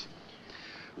assets,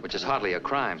 which is hardly a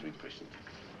crime.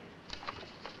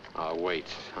 I'll wait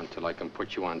until I can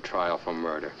put you on trial for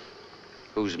murder.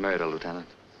 Whose murder, Lieutenant?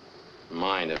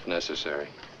 Mine, if necessary.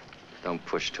 Don't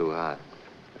push too hard.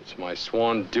 It's my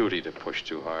sworn duty to push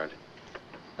too hard.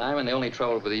 Diamond, the only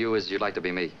trouble with you is you'd like to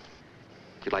be me.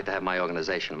 You'd like to have my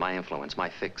organization, my influence, my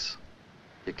fix.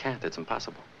 You can't. It's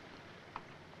impossible.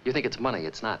 You think it's money.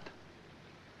 It's not.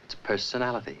 It's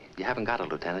personality. You haven't got it,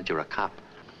 Lieutenant. You're a cop.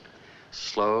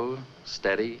 Slow,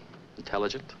 steady,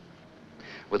 intelligent,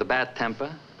 with a bad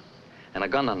temper and a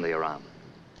gun under your arm.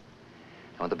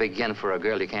 And with a big yen for a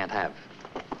girl you can't have.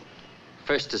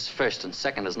 First is first and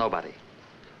second is nobody.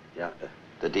 Yeah,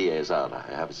 the DA is out. I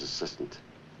have his assistant.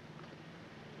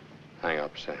 Hang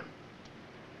up, Sam.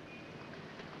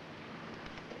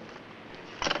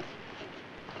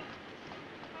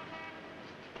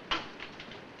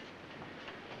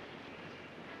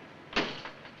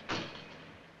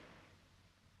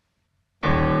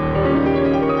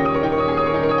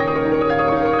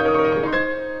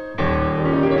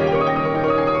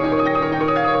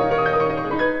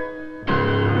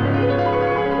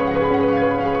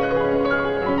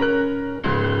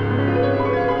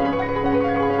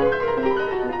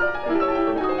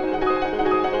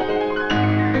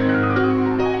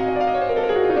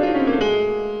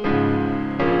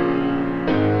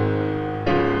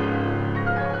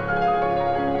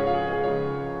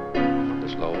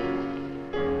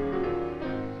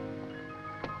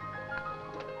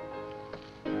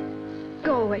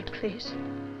 Please.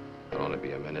 It'll only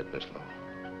be a minute, Miss Lowell.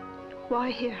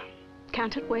 Why here?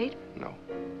 Can't it wait? No.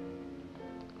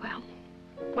 Well,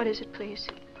 what is it, please?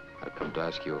 I've come to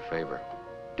ask you a favor.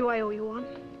 Do I owe you one?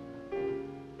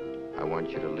 I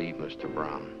want you to leave Mr.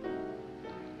 Brown.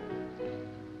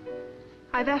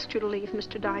 I've asked you to leave,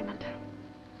 Mr. Diamond.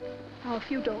 Now, if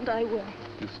you don't, I will.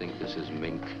 You think this is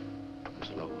mink,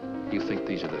 Miss Lowell? You think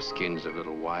these are the skins of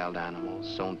little wild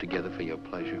animals sewn together for your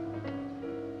pleasure?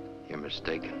 You're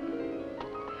mistaken.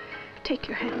 Take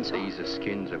your hands off. These are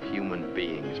skins of human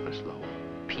beings, Miss Lowell.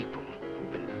 People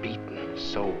who've been beaten,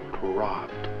 sold,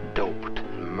 robbed, doped,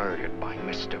 and murdered by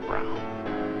Mr. Brown.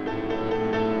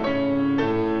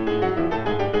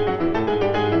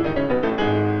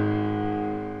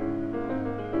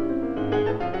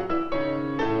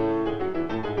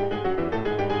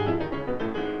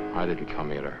 I didn't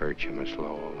come here to hurt you, Miss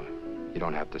Lowell. You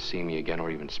don't have to see me again or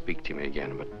even speak to me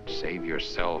again, but save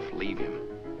yourself, leave him.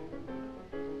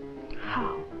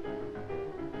 How?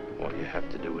 All you have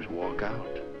to do is walk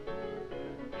out.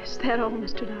 Is that all,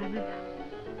 Mr. Diamond?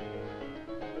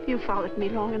 You followed me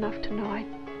long enough to know I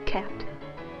can't.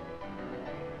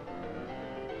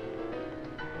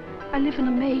 I live in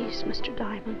a maze, Mr.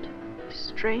 Diamond. A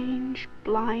strange,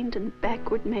 blind, and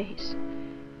backward maze.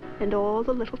 And all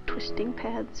the little twisting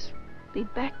paths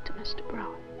lead back to Mr.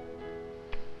 Brown.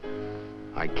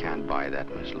 I can't buy that,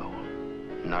 Miss Lowell.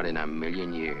 Not in a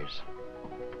million years.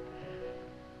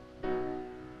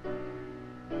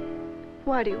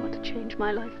 Why do you want to change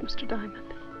my life, Mr.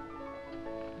 Diamond?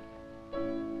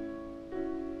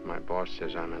 My boss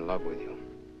says I'm in love with you.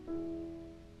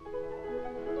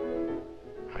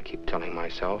 I keep telling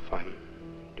myself I'm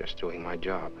just doing my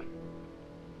job.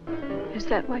 Is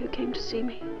that why you came to see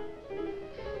me?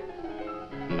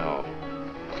 No.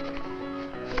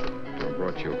 I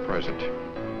brought you a present.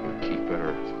 You keep it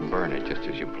or burn it, just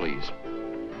as you please.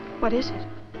 What is it?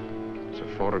 It's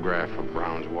a photograph of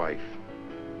Brown's wife.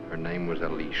 Her name was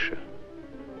Alicia.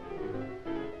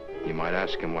 You might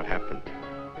ask him what happened.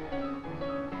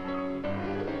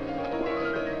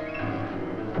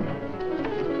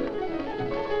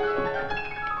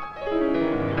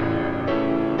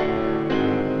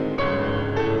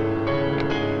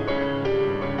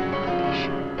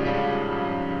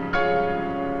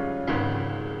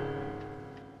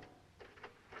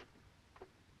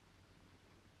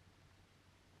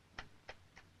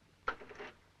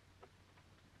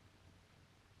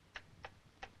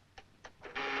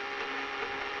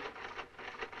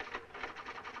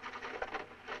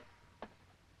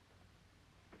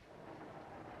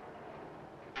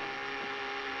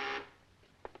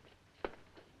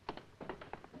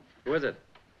 Who is it?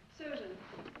 Susan.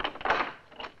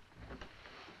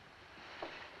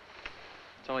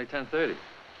 It's only 10:30.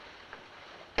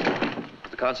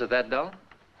 Is the concert that dull?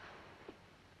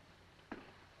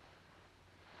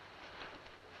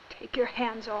 Take your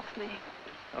hands off me.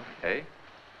 Okay.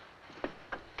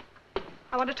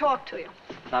 I want to talk to you.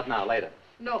 Not now, later.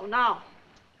 No, now.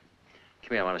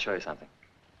 Come here, I want to show you something.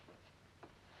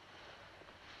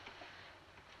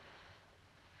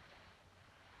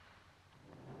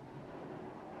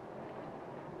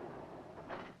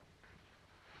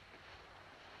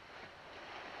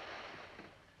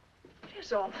 What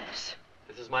is all this?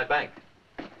 This is my bank.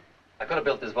 I could have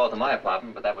built this vault in my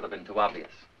apartment, but that would have been too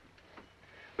obvious.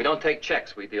 We don't take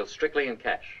checks. We deal strictly in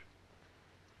cash.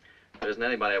 There isn't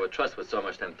anybody I would trust with so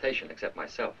much temptation except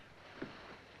myself.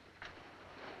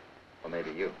 Or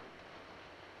maybe you.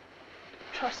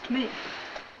 Trust me.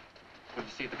 Who did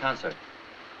you see at the concert?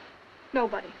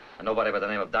 Nobody. A nobody by the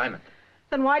name of Diamond.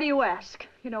 Then why do you ask?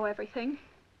 You know everything.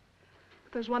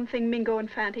 But there's one thing Mingo and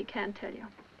Fanty can't tell you.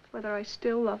 Whether I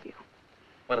still love you.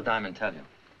 What did Diamond tell you?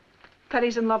 That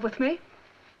he's in love with me.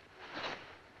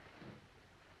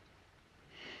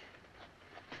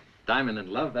 Diamond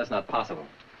in love? That's not possible.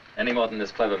 Any more than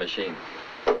this clever machine.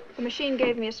 The machine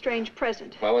gave me a strange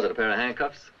present. What was it, a pair of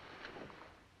handcuffs?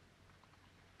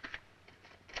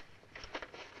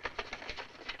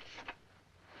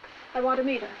 I want to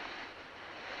meet her.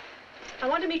 I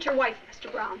want to meet your wife, Mr.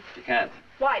 Brown. You can't.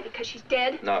 Why? Because she's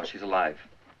dead? No, she's alive.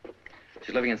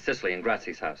 She's living in Sicily in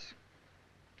Grazzi's house.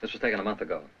 This was taken a month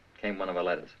ago. Came one of her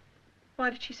letters.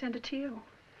 Why did she send it to you?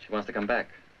 She wants to come back.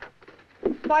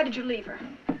 Why did you leave her?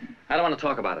 I don't want to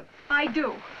talk about it. I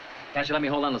do. Can't you let me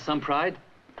hold on to some pride?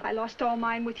 I lost all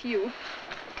mine with you.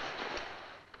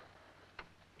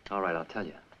 All right, I'll tell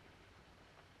you.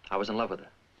 I was in love with her.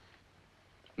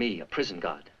 Me, a prison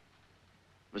guard.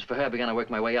 It was for her I began to work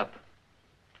my way up.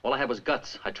 All I had was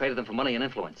guts. I traded them for money and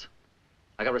influence.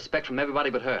 I got respect from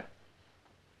everybody but her.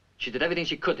 She did everything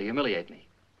she could to humiliate me.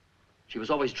 She was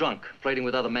always drunk, flirting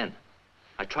with other men.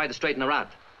 I tried to straighten her out.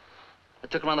 I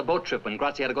took her on a boat trip when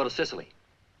Grazzi had to go to Sicily.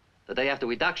 The day after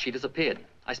we docked, she disappeared.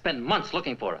 I spent months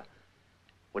looking for her.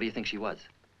 What do you think she was?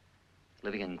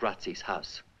 Living in Grazzi's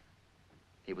house.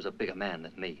 He was a bigger man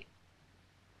than me.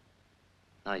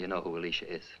 Now you know who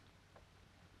Alicia is.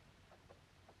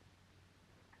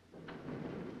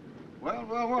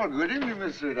 Well, good evening,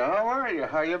 Miss Rita. How are you?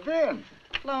 How you been?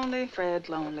 Lonely, Fred,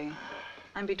 lonely.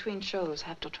 I'm between shows,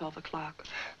 half till 12 o'clock.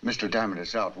 Mr. Diamond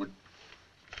is out. Would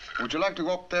you like to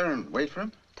go up there and wait for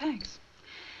him? Thanks.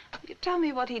 You tell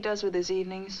me what he does with his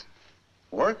evenings.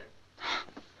 Work?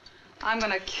 I'm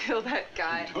gonna kill that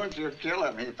guy. Don't you kill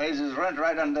him. He pays his rent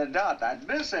right on the dot. I'd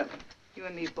miss him. You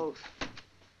and me both.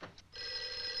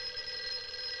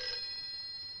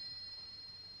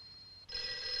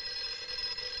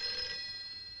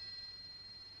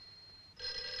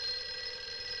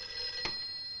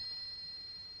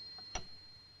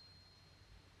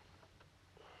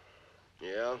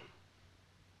 Yeah?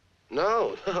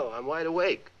 No, I'm wide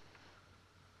awake.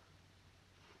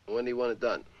 When do you want it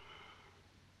done?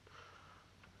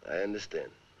 I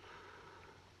understand.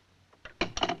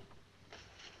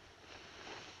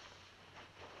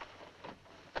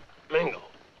 Mingo.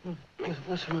 Mingo,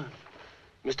 what's wrong?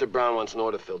 Mr. Brown wants an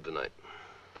order filled tonight.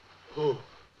 Who?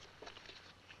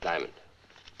 Diamond.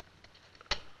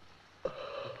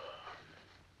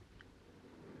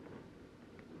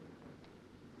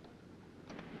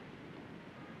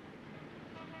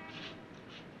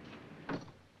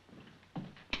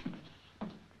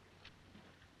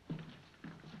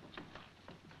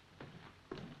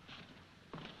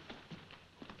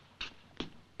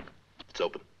 It's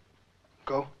open.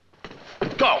 Go.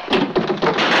 Go!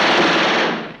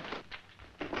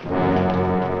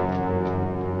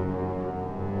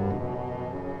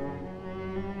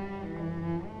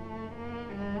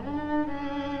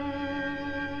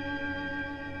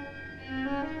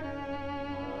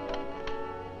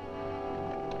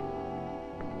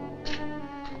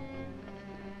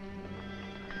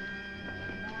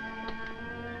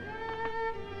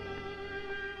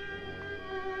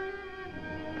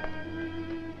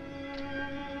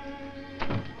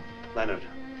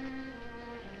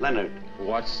 Leonard.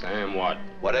 What, Sam, what?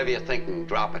 Whatever you're thinking,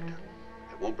 drop it.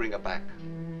 It won't bring her back.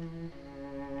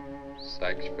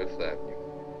 Sykes, Fifth Avenue.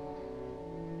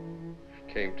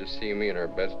 She came to see me in her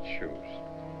best shoes.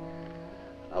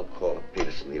 I'll call up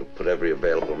Peterson. He'll put every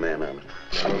available man on it.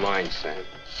 Never mind, Sam.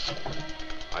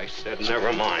 I said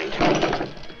never mind.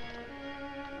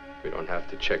 We don't have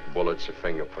to check bullets or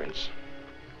fingerprints.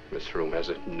 This room has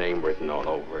a name written all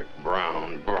over it.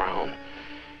 Brown, Brown.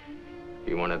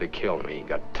 He wanted to kill me. He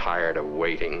got tired of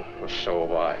waiting. Well, so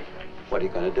have I. What are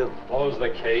you gonna do? Close the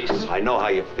case. I know how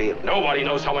you feel. Nobody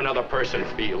knows how another person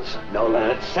feels. No,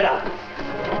 Leonard, sit down.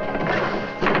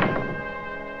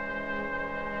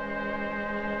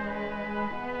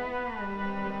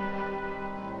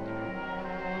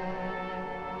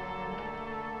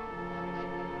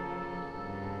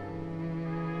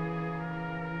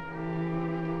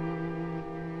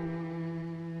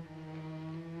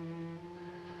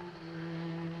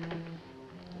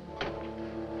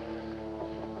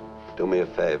 Do me a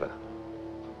favor.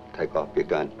 Take off your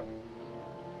gun.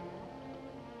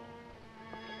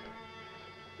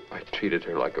 I treated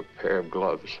her like a pair of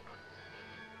gloves.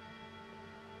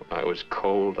 When I was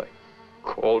cold, I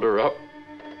called her up.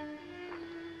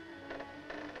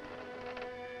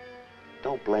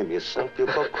 Don't blame yourself. You'll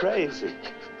go crazy.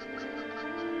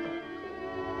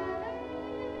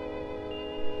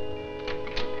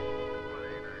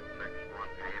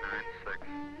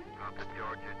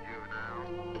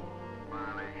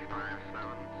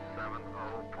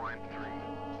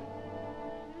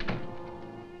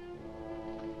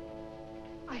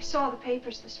 I saw the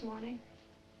papers this morning.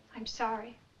 I'm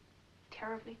sorry.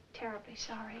 Terribly, terribly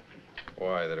sorry.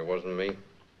 Why, that it wasn't me?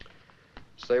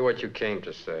 Say what you came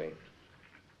to say.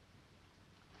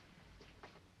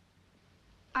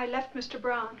 I left Mr.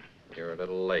 Brown. You're a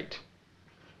little late.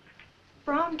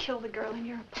 Brown killed the girl in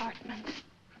your apartment.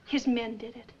 His men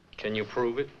did it. Can you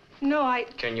prove it? No, I...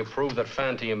 Can you prove that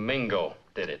Fanti and Mingo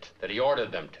did it? That he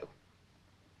ordered them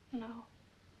to? No.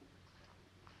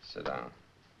 Sit down.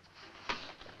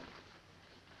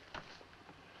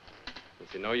 Does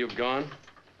he know you've gone?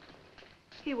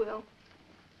 He will.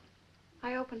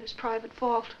 I opened his private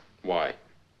vault. Why?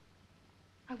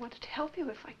 I wanted to help you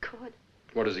if I could.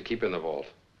 What does he keep in the vault?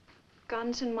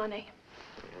 Guns and money.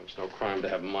 It's no crime to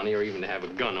have money or even to have a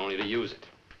gun, only to use it.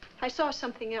 I saw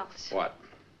something else. What?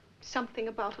 Something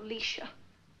about Alicia.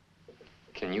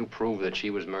 Can you prove that she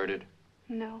was murdered?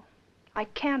 No. I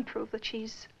can prove that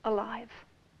she's alive.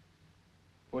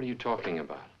 What are you talking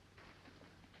about?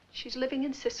 She's living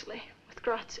in Sicily with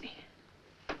Grazzi.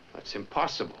 That's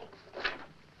impossible.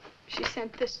 She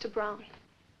sent this to Brown.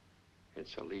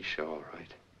 It's Alicia, all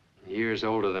right. Years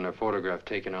older than her photograph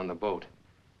taken on the boat.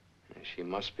 And she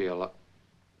must be alive.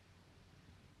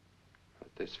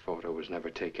 But this photo was never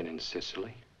taken in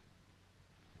Sicily.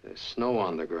 There's snow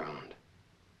on the ground.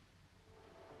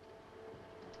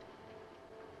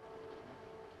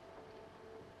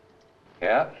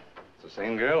 Yeah, it's the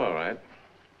same girl, all right.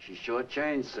 She's sure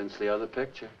changed since the other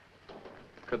picture.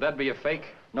 Could that be a fake?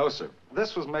 No, sir.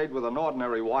 This was made with an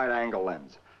ordinary wide-angle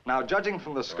lens. Now, judging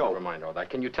from the scope... Never mind all that.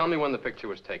 Can you tell me when the picture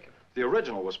was taken? The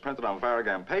original was printed on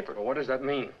Variegain paper. Well, what does that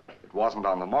mean? It wasn't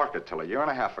on the market till a year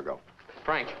and a half ago.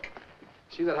 Frank,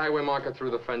 see that highway marker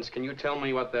through the fence? Can you tell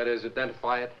me what that is?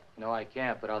 Identify it? No, I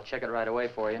can't, but I'll check it right away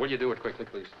for you. Will you do it quickly,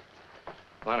 please?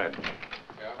 Leonard,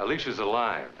 Alicia's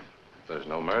alive. If there's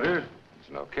no murder,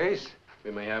 there's no case.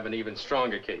 We may have an even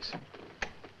stronger case.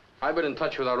 I've been in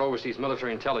touch with our overseas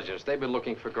military intelligence. They've been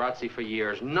looking for Grazzi for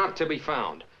years, not to be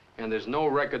found. And there's no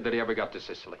record that he ever got to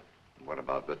Sicily. What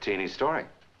about Bettini's story?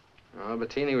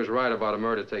 Bettini was right about a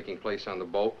murder taking place on the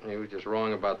boat. He was just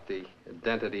wrong about the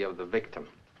identity of the victim.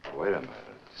 Wait a minute.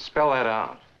 Spell that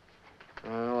out.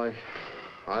 Well,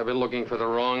 I've been looking for the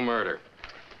wrong murder.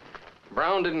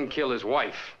 Brown didn't kill his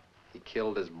wife. He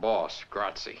killed his boss,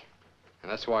 Grazzi.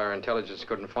 And that's why our intelligence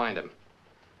couldn't find him.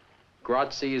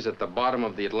 Grazzi is at the bottom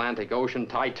of the Atlantic Ocean,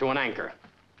 tied to an anchor.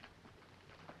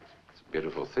 It's a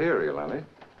beautiful theory, Lenny.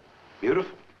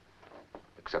 Beautiful.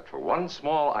 Except for one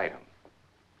small item.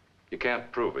 You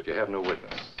can't prove it. You have no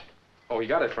witness. Oh, you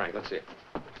got it, Frank. Let's see it.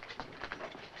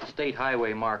 State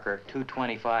highway marker,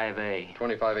 225A.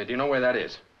 25A. Do you know where that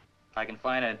is? I can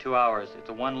find it in 2 hours. It's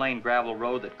a one-lane gravel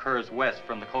road that curves west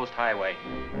from the coast highway.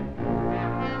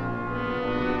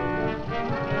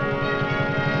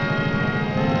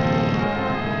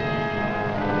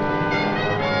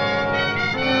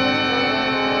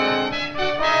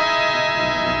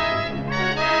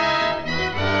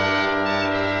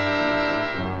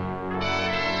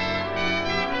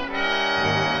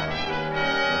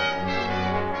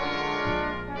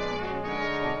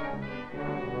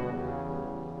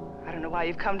 Why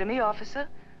you've come to me, officer.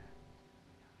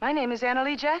 My name is Anna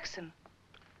Lee Jackson.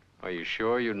 Are you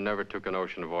sure you never took an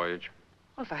ocean voyage?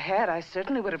 Well, if I had, I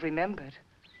certainly would have remembered.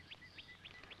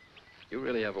 You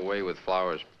really have a way with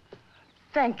flowers.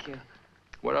 Thank you.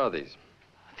 What are these?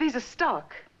 These are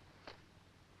stock.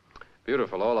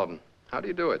 Beautiful, all of them. How do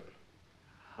you do it?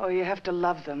 Oh, you have to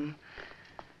love them.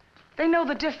 They know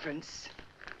the difference.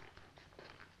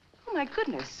 Oh, my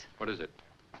goodness. What is it?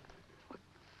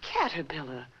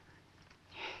 caterpillar.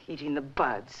 Eating the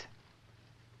buds.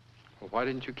 Well, why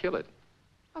didn't you kill it?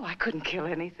 Oh, I couldn't kill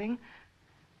anything.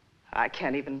 I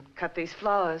can't even cut these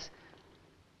flowers.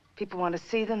 People want to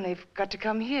see them, they've got to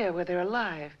come here where they're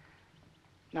alive.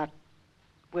 Not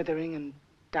withering and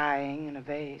dying in a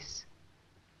vase.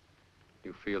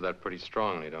 You feel that pretty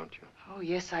strongly, don't you? Oh,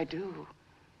 yes, I do.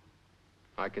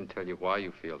 I can tell you why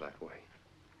you feel that way.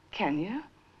 Can you?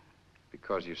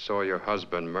 Because you saw your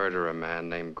husband murder a man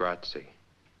named Grazzi.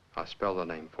 I'll spell the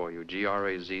name for you.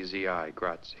 Grazzi,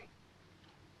 Grazzi.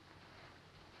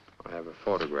 I have a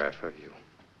photograph of you,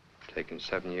 taken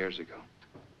 7 years ago.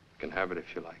 You can have it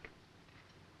if you like.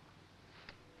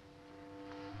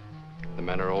 The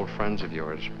men are old friends of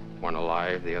yours. One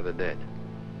alive, the other dead.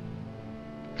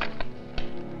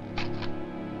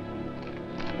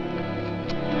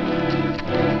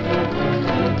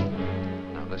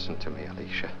 Now listen to me,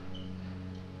 Alicia.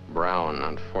 Brown,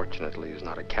 unfortunately, is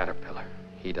not a caterpillar.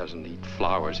 He doesn't eat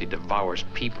flowers, he devours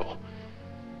people.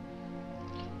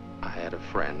 I had a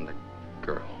friend, a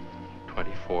girl,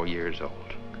 24 years old.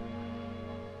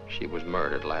 She was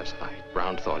murdered last night.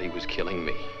 Brown thought he was killing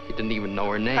me. He didn't even know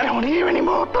her name. I don't want to hear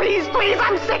anymore. Please, please,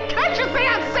 I'm sick. Can't you see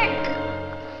I'm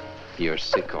sick? You're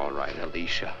sick, all right,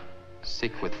 Alicia.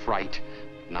 Sick with fright.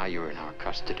 Now you're in our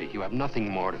custody. You have nothing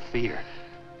more to fear.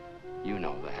 You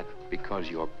know that because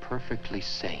you're perfectly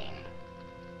sane.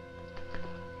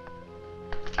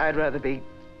 I'd rather be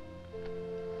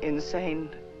insane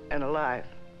and alive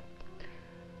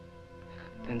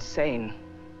than sane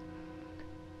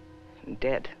and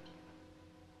dead.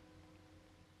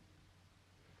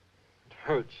 It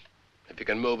hurts. If you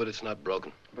can move it, it's not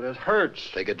broken. But it hurts.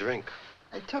 Take a drink.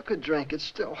 I took a drink. It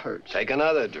still hurts. Take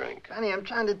another drink. Connie, I'm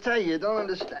trying to tell you. You don't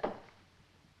understand.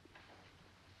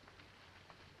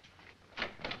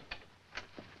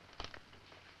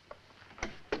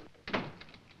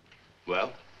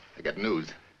 Well? I got news.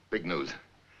 Big news.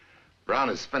 Brown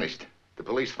is finished. The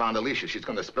police found Alicia. She's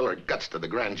going to spill her guts to the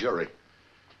grand jury.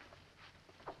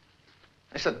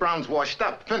 I said Brown's washed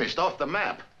up, finished, off the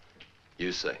map.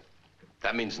 You say.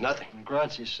 That means nothing.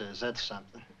 Grazzi says that's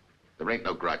something. There ain't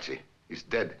no Grazzi. He's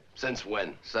dead. Since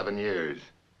when? 7 years.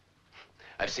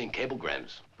 I've seen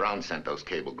cablegrams. Brown sent those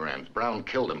cablegrams. Brown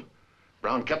killed him.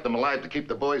 Brown kept them alive to keep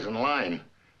the boys in line.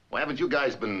 Why haven't you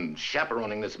guys been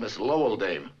chaperoning this Miss Lowell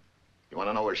dame? You want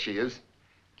to know where she is?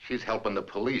 She's helping the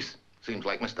police. Seems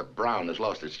like Mr. Brown has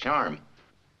lost his charm.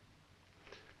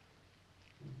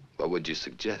 What would you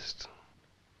suggest?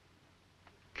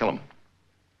 Kill him.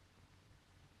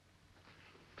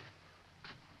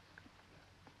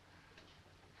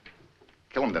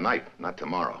 Kill him tonight, not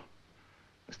tomorrow.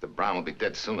 Mr. Brown will be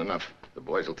dead soon enough. The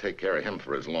boys will take care of him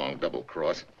for his long double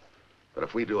cross. But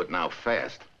if we do it now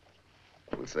fast,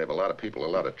 we'll save a lot of people a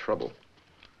lot of trouble.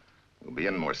 We'll be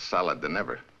in more solid than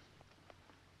ever.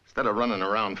 Instead of running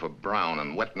around for Brown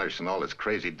and wet nurse and all his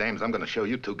crazy dames, I'm going to show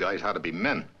you two guys how to be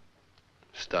men.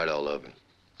 Start all over.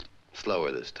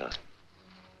 Slower this time.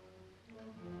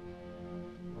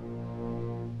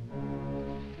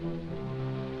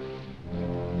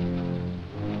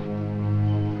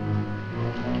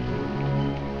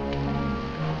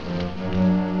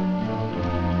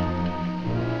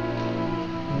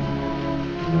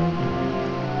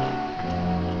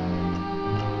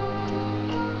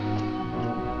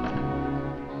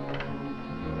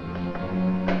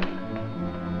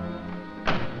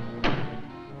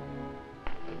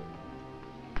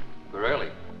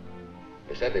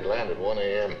 Said they'd land at 1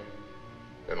 a.m.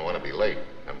 Didn't want to be late.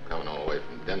 I'm coming all the way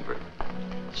from Denver.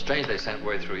 Strange they sent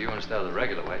word through you instead of the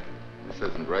regular way. This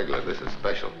isn't regular. This is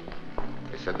special.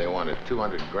 They said they wanted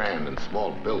 200 grand in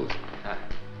small bills.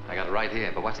 I got it right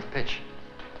here, but what's the pitch?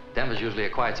 Denver's usually a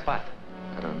quiet spot.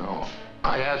 I don't know.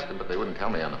 I asked them, but they wouldn't tell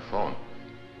me on the phone.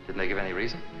 Didn't they give any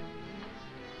reason?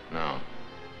 No.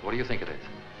 What do you think it is?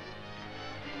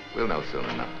 We'll know soon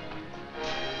enough.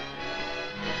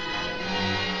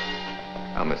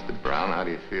 Well, Mr. Brown, how do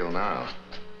you feel now?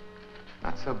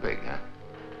 Not so big, huh?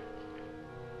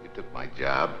 You took my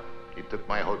job. You took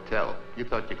my hotel. You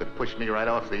thought you could push me right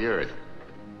off the earth.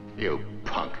 You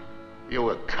punk.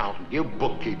 You accountant. You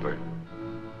bookkeeper.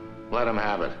 Let him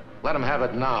have it. Let him have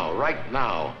it now. Right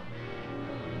now.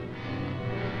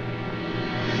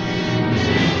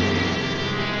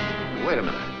 Wait a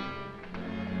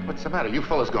minute. What's the matter? You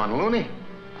fellas gone loony?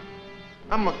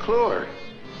 I'm McClure.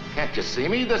 Can't you see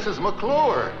me? This is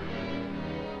McClure.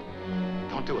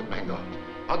 Don't do it, Mingo.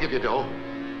 I'll give you dough.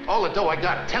 All the dough I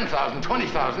got, 10,000,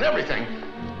 20,000, everything.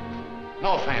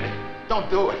 No, Fanny, don't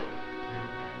do it.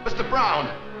 Mr. Brown!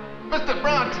 Mr.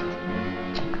 Brown!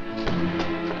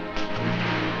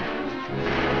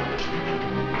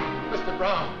 Mr.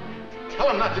 Brown! Tell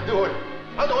him not to do it.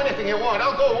 I'll do anything you want.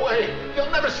 I'll go away.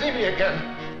 You'll never see me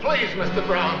again. Please, Mr.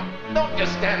 Brown. Don't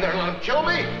just stand there and let him kill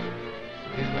me.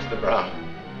 Please, Mr. Brown.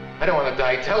 I don't want to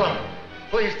die. Tell him.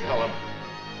 Please tell him.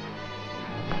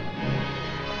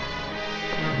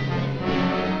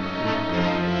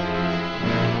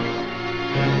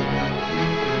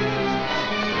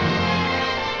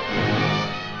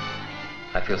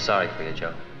 I feel sorry for you,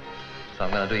 Joe. So I'm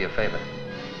going to do you a favor.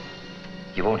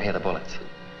 You won't hear the bullets.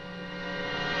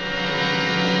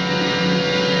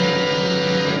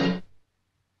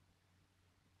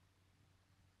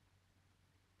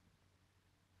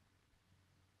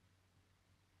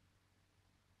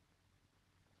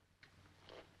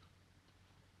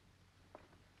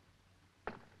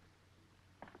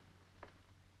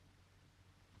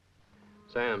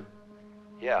 Sam.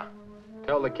 Yeah.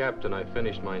 Tell the captain I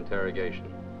finished my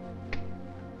interrogation.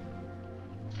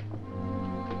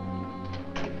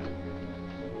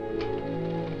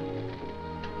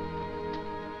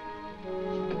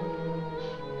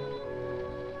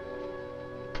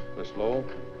 Miss Lowell?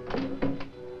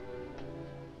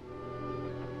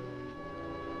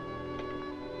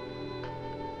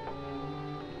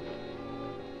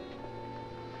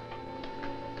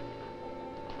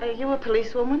 Are you a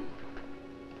policewoman?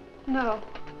 No.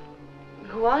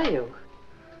 Who are you?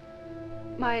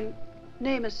 My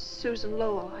name is Susan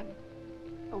Lowell. I'm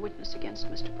a witness against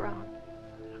Mr. Brown.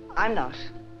 I'm not.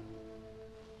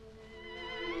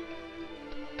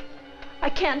 I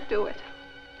can't do it.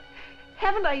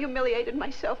 Haven't I humiliated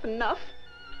myself enough?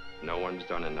 No one's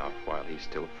done enough while he's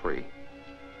still free.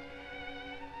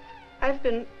 I've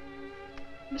been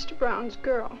Mr. Brown's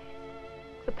girl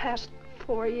the past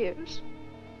 4 years.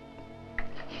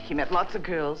 He met lots of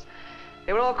girls.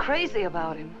 They were all crazy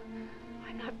about him.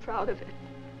 I'm not proud of it.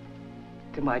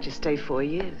 Then why'd you stay 4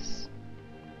 years?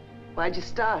 Why'd you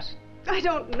start? I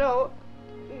don't know.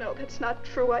 No, that's not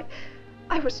true.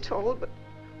 I was told, but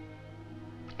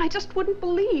I just wouldn't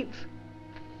believe.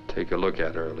 Take a look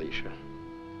at her, Alicia.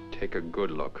 Take a good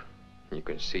look. And you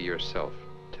can see yourself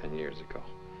 10 years ago.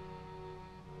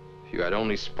 If you had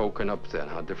only spoken up then,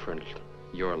 how different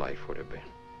your life would have been.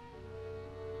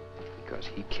 Because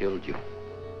he killed you.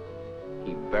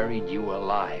 He buried you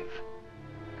alive.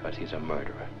 Because he's a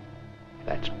murderer.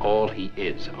 That's all he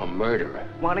is, a murderer.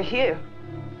 Want to hear?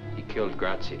 He killed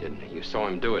Grazie, didn't he? You saw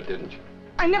him do it, didn't you?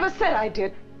 I never said I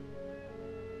did.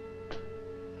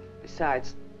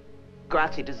 Besides,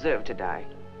 Grazie deserved to die.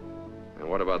 And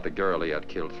what about the girl he had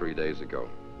killed 3 days ago?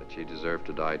 Did she deserve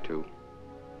to die, too?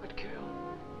 What girl?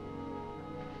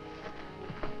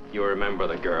 You remember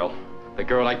the girl. The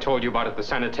girl I told you about at the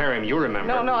sanitarium, you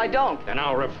remember. No, I don't. Then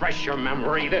I'll refresh your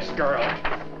memory. This girl.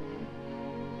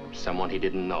 Someone he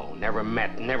didn't know, never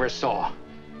met, never saw.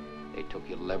 They took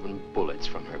 11 bullets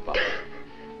from her body.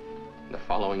 The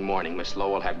following morning, Miss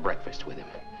Lowell had breakfast with him.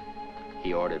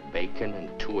 He ordered bacon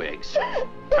and 2 eggs.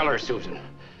 Tell her, Susan.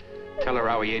 Tell her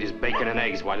how he ate his bacon and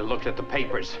eggs while he looked at the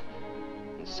papers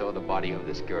and saw the body of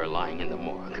this girl lying in the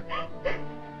morgue.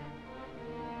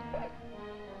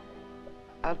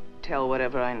 I'll tell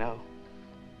whatever I know.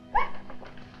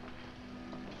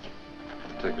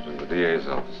 Take it to the DA's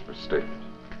office for statement.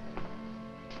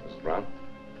 Mrs. Brown?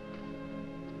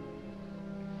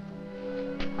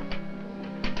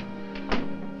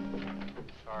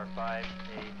 Car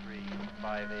 583,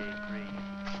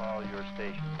 583, call your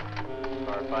station.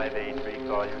 Car 583,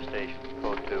 call your station.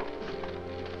 Code 2.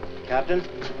 Captain?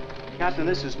 Captain,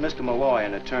 this is Mr. Malloy,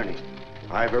 an attorney.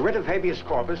 I have a writ of habeas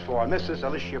corpus for Mrs.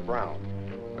 Alicia Brown.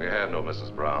 We have no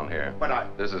Mrs. Brown here.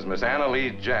 But This is Miss Anna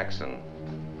Lee Jackson.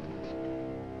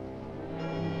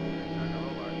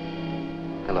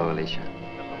 Hello, Alicia.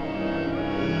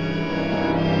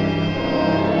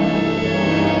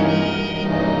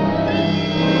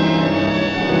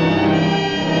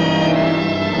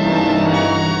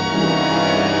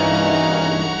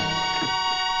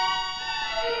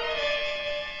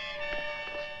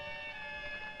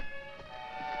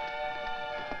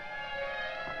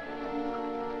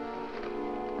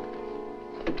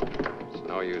 It's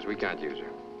no use. We can't use her.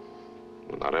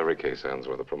 Well, not every case ends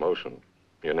with a promotion.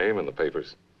 Your name in the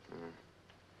papers.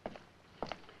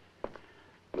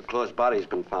 McClure's body's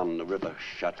been found in the river,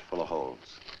 shot full of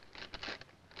holes.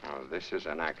 Oh, this is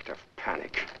an act of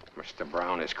panic. Mr.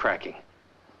 Brown is cracking.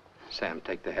 Sam,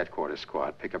 take the headquarters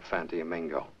squad. Pick up Fanti and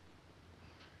Mingo.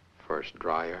 First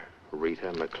Dreyer,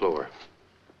 Rita, McClure.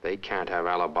 They can't have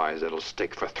alibis that'll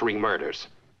stick for 3 murders.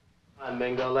 Come on,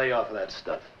 Mingo, lay off of that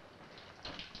stuff.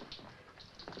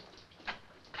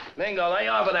 Mingo, lay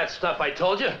off of that stuff, I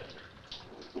told you.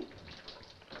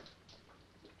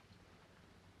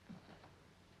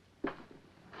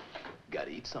 Gotta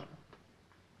eat something.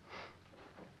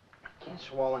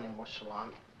 swallow any more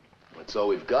salami. That's all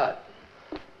we've got.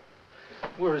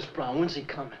 Where is Brown? When's he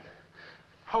coming?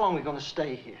 How long are we gonna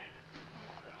stay here?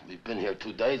 We've been here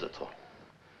 2 days or so.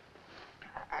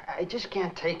 I just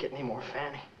can't take it anymore,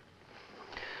 Fanny.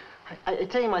 I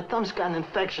tell you, my thumb's got an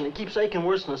infection. It keeps aching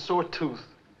worse than a sore tooth.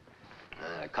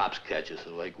 Cops catch us,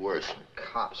 it'll ache worse.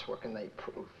 Cops, what can they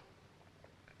prove?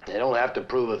 They don't have to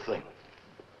prove a thing.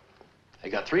 They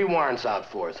got 3 warrants out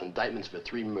for us, indictments for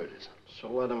 3 murders. So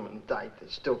let them indict. They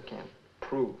still can't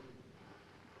prove.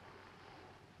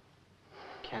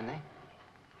 Can they?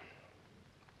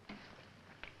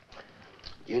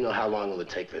 You know how long it would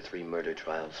take for 3 murder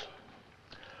trials?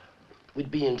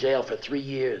 We'd be in jail for 3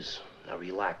 years. Now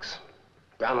relax.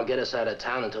 Brown will get us out of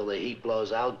town until the heat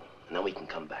blows out, and then we can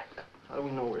come back. How do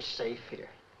we know we're safe here?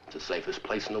 It's the safest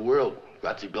place in the world.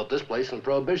 Grazzi built this place in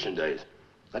Prohibition days.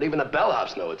 Not even the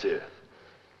bellhops know it's here.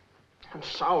 I'm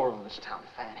sour on this town,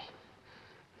 Fanny.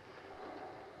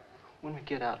 When we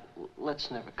get out,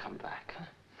 let's never come back, huh?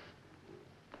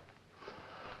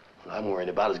 What I'm worried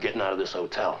about is getting out of this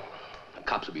hotel. The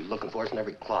cops will be looking for us in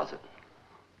every closet.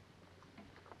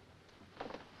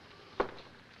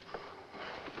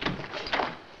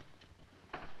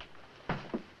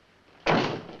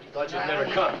 Thought you'd never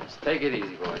come. Just take it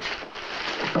easy, boys.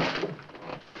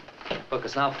 Look,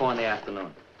 it's now 4 in the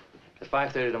afternoon. At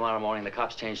 5:30 tomorrow morning, the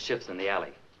cops change shifts in the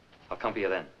alley. I'll come for you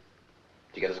then.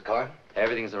 Did you get us a car?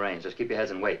 Everything's arranged. Just keep your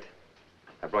heads and wait.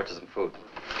 I brought you some food.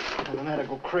 I'm gonna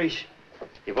go crazy.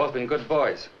 You've both been good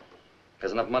boys.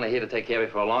 There's enough money here to take care of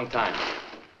you for a long time.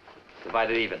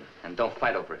 Divide it even, and don't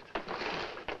fight over it.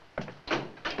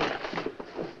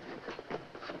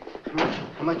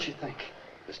 How much you think?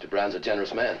 Mr. Brown's a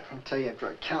generous man. I'll tell you after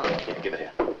I count. Here, give it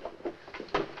here.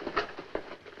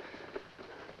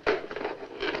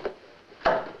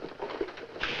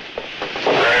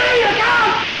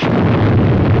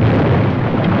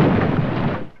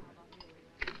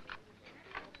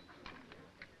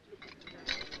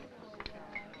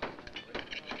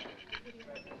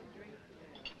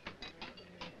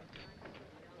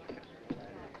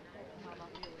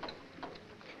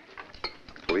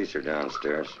 Police are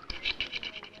downstairs.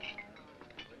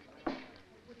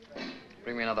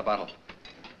 Bring me another bottle.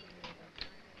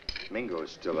 Mingo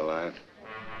is still alive.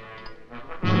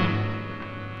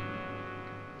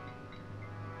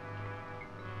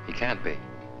 He can't be.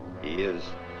 He is.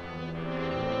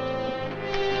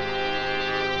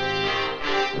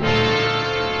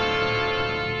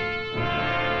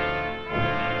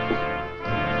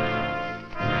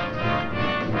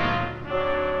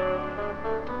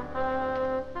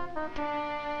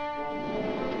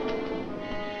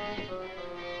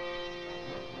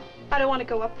 I don't want to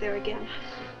go up there again.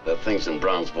 There are things in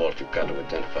Brown's vault you've got to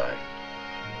identify.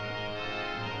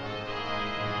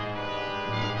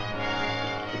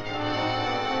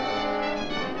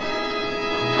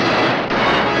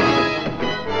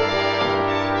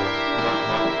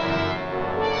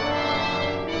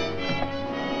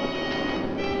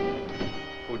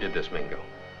 Who did this, Mingo?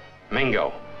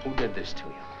 Mingo, who did this to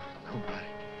you? Nobody.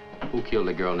 Who killed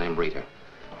a girl named Rita?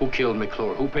 Who killed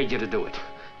McClure? Who paid you to do it?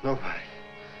 Nobody.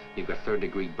 You've got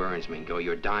 3rd-degree burns, Mingo.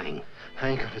 You're dying. I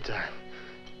ain't gonna die.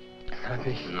 Not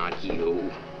me. Not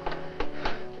you.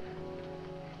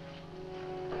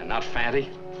 And not Fatty?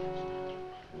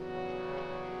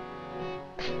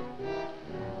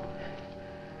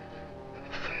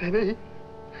 Fanny.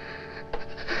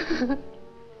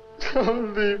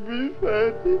 Don't leave me,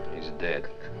 Fanny. He's dead.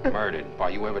 Murdered. Why,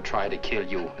 you ever tried to kill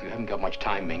you? You haven't got much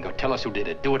time, Mingo. Tell us who did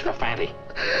it. Do it for Fatty.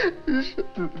 You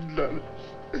shouldn't have done it.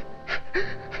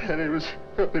 Fanny was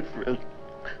my only friend.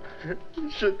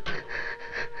 You should.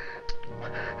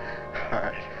 All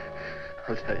right.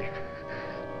 I'll tell you.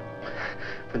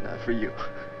 But not for you.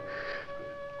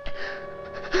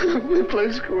 We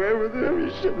play square with him.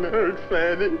 You shouldn't have hurt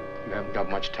Fanny. You haven't got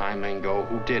much time, Mingo.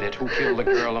 Who did it? Who killed the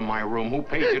girl in my room? Who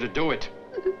paid you to do it?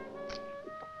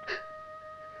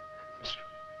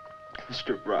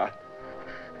 Mr. Brown.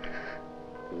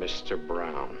 Mr.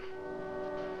 Brown.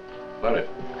 Leonard.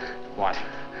 What?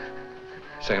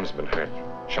 Sam's been hurt.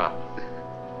 Shot.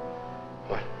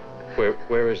 What?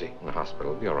 Where is he? In the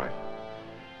hospital. He'll be all right.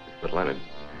 But Leonard,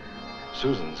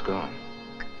 Susan's gone.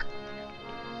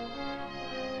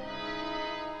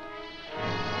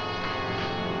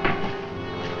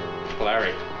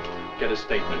 Larry, get a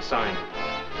statement signed.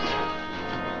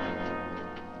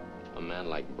 A man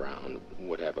like Brown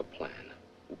would have a plan.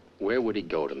 Where would he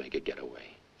go to make a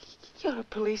getaway? You're a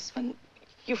policeman.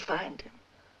 You find him.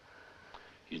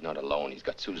 He's not alone. He's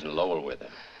got Susan Lowell with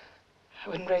him. I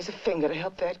wouldn't raise a finger to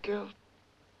help that girl.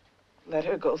 Let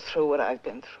her go through what I've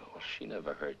been through. She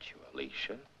never hurt you,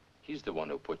 Alicia. She's the one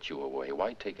who put you away.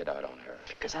 Why take it out on her?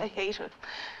 Because I hate her.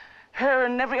 Her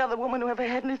and every other woman who ever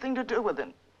had anything to do with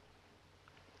him.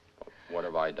 What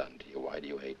have I done to you? Why do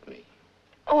you hate me?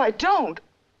 Oh, I don't.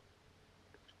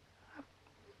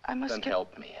 I must Then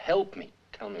help me. Help me.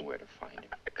 Tell me where to find him.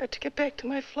 I've got to get back to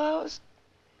my flowers.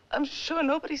 I'm sure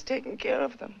nobody's taking care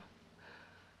of them.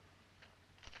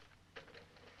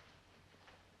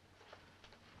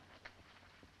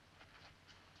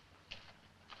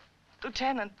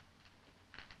 Lieutenant.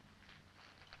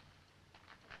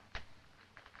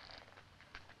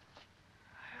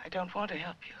 I don't want to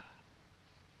help you.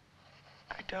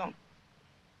 I don't.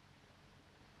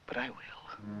 But I will.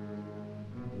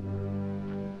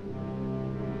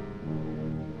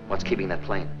 What's keeping that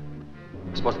plane? It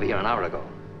was supposed to be here an hour ago.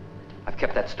 I've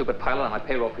kept that stupid pilot on my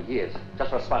payroll for years, just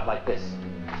for a spot like this.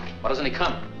 Why doesn't he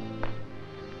come?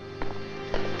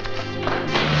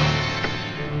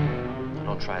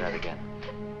 Don't try that again.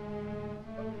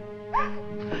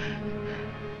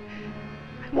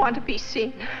 I want to be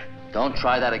seen. Don't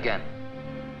try that again.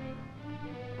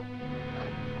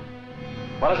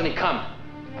 Why doesn't he come?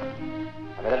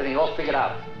 I've got everything all figured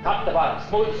out. Top to bottom,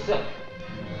 smooth as silk.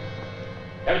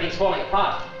 Everything's falling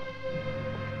apart.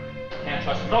 Can't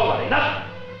trust nobody, nothing.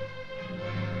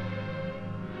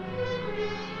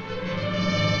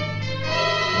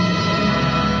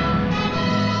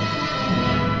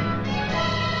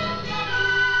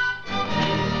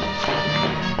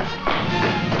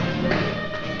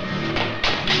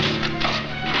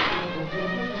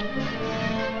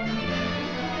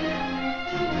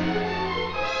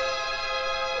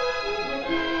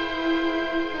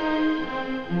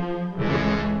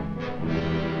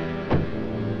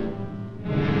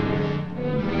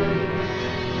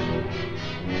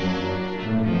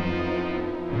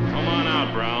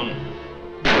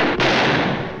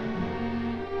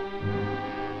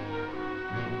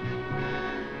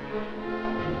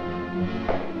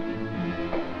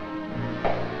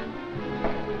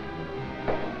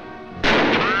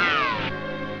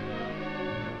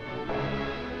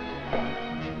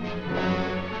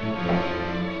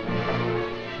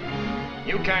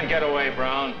 You can't get away,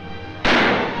 Brown.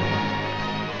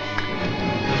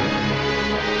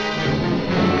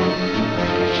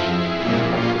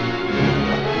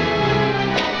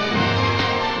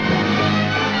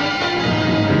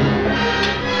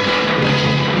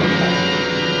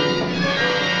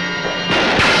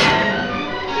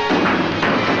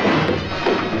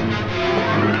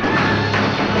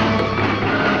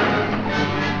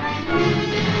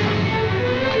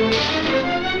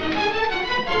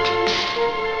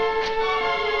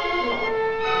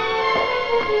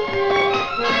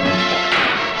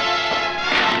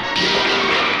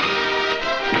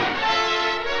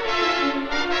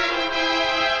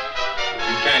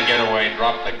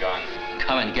 Drop the gun.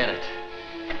 Come and get it.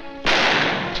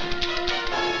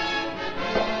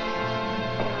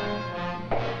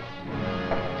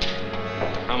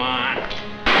 Come on.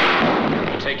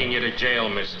 I'm taking you to jail,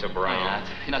 Mr. Brown.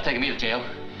 You're not taking me to jail.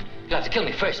 You'll have to kill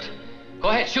me first. Go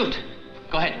ahead, shoot.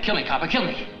 Go ahead, kill me, copper, kill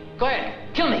me. Go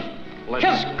ahead, kill me.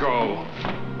 Let's go,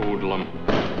 hoodlum.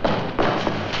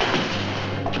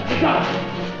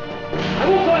 I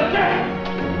won't go to jail.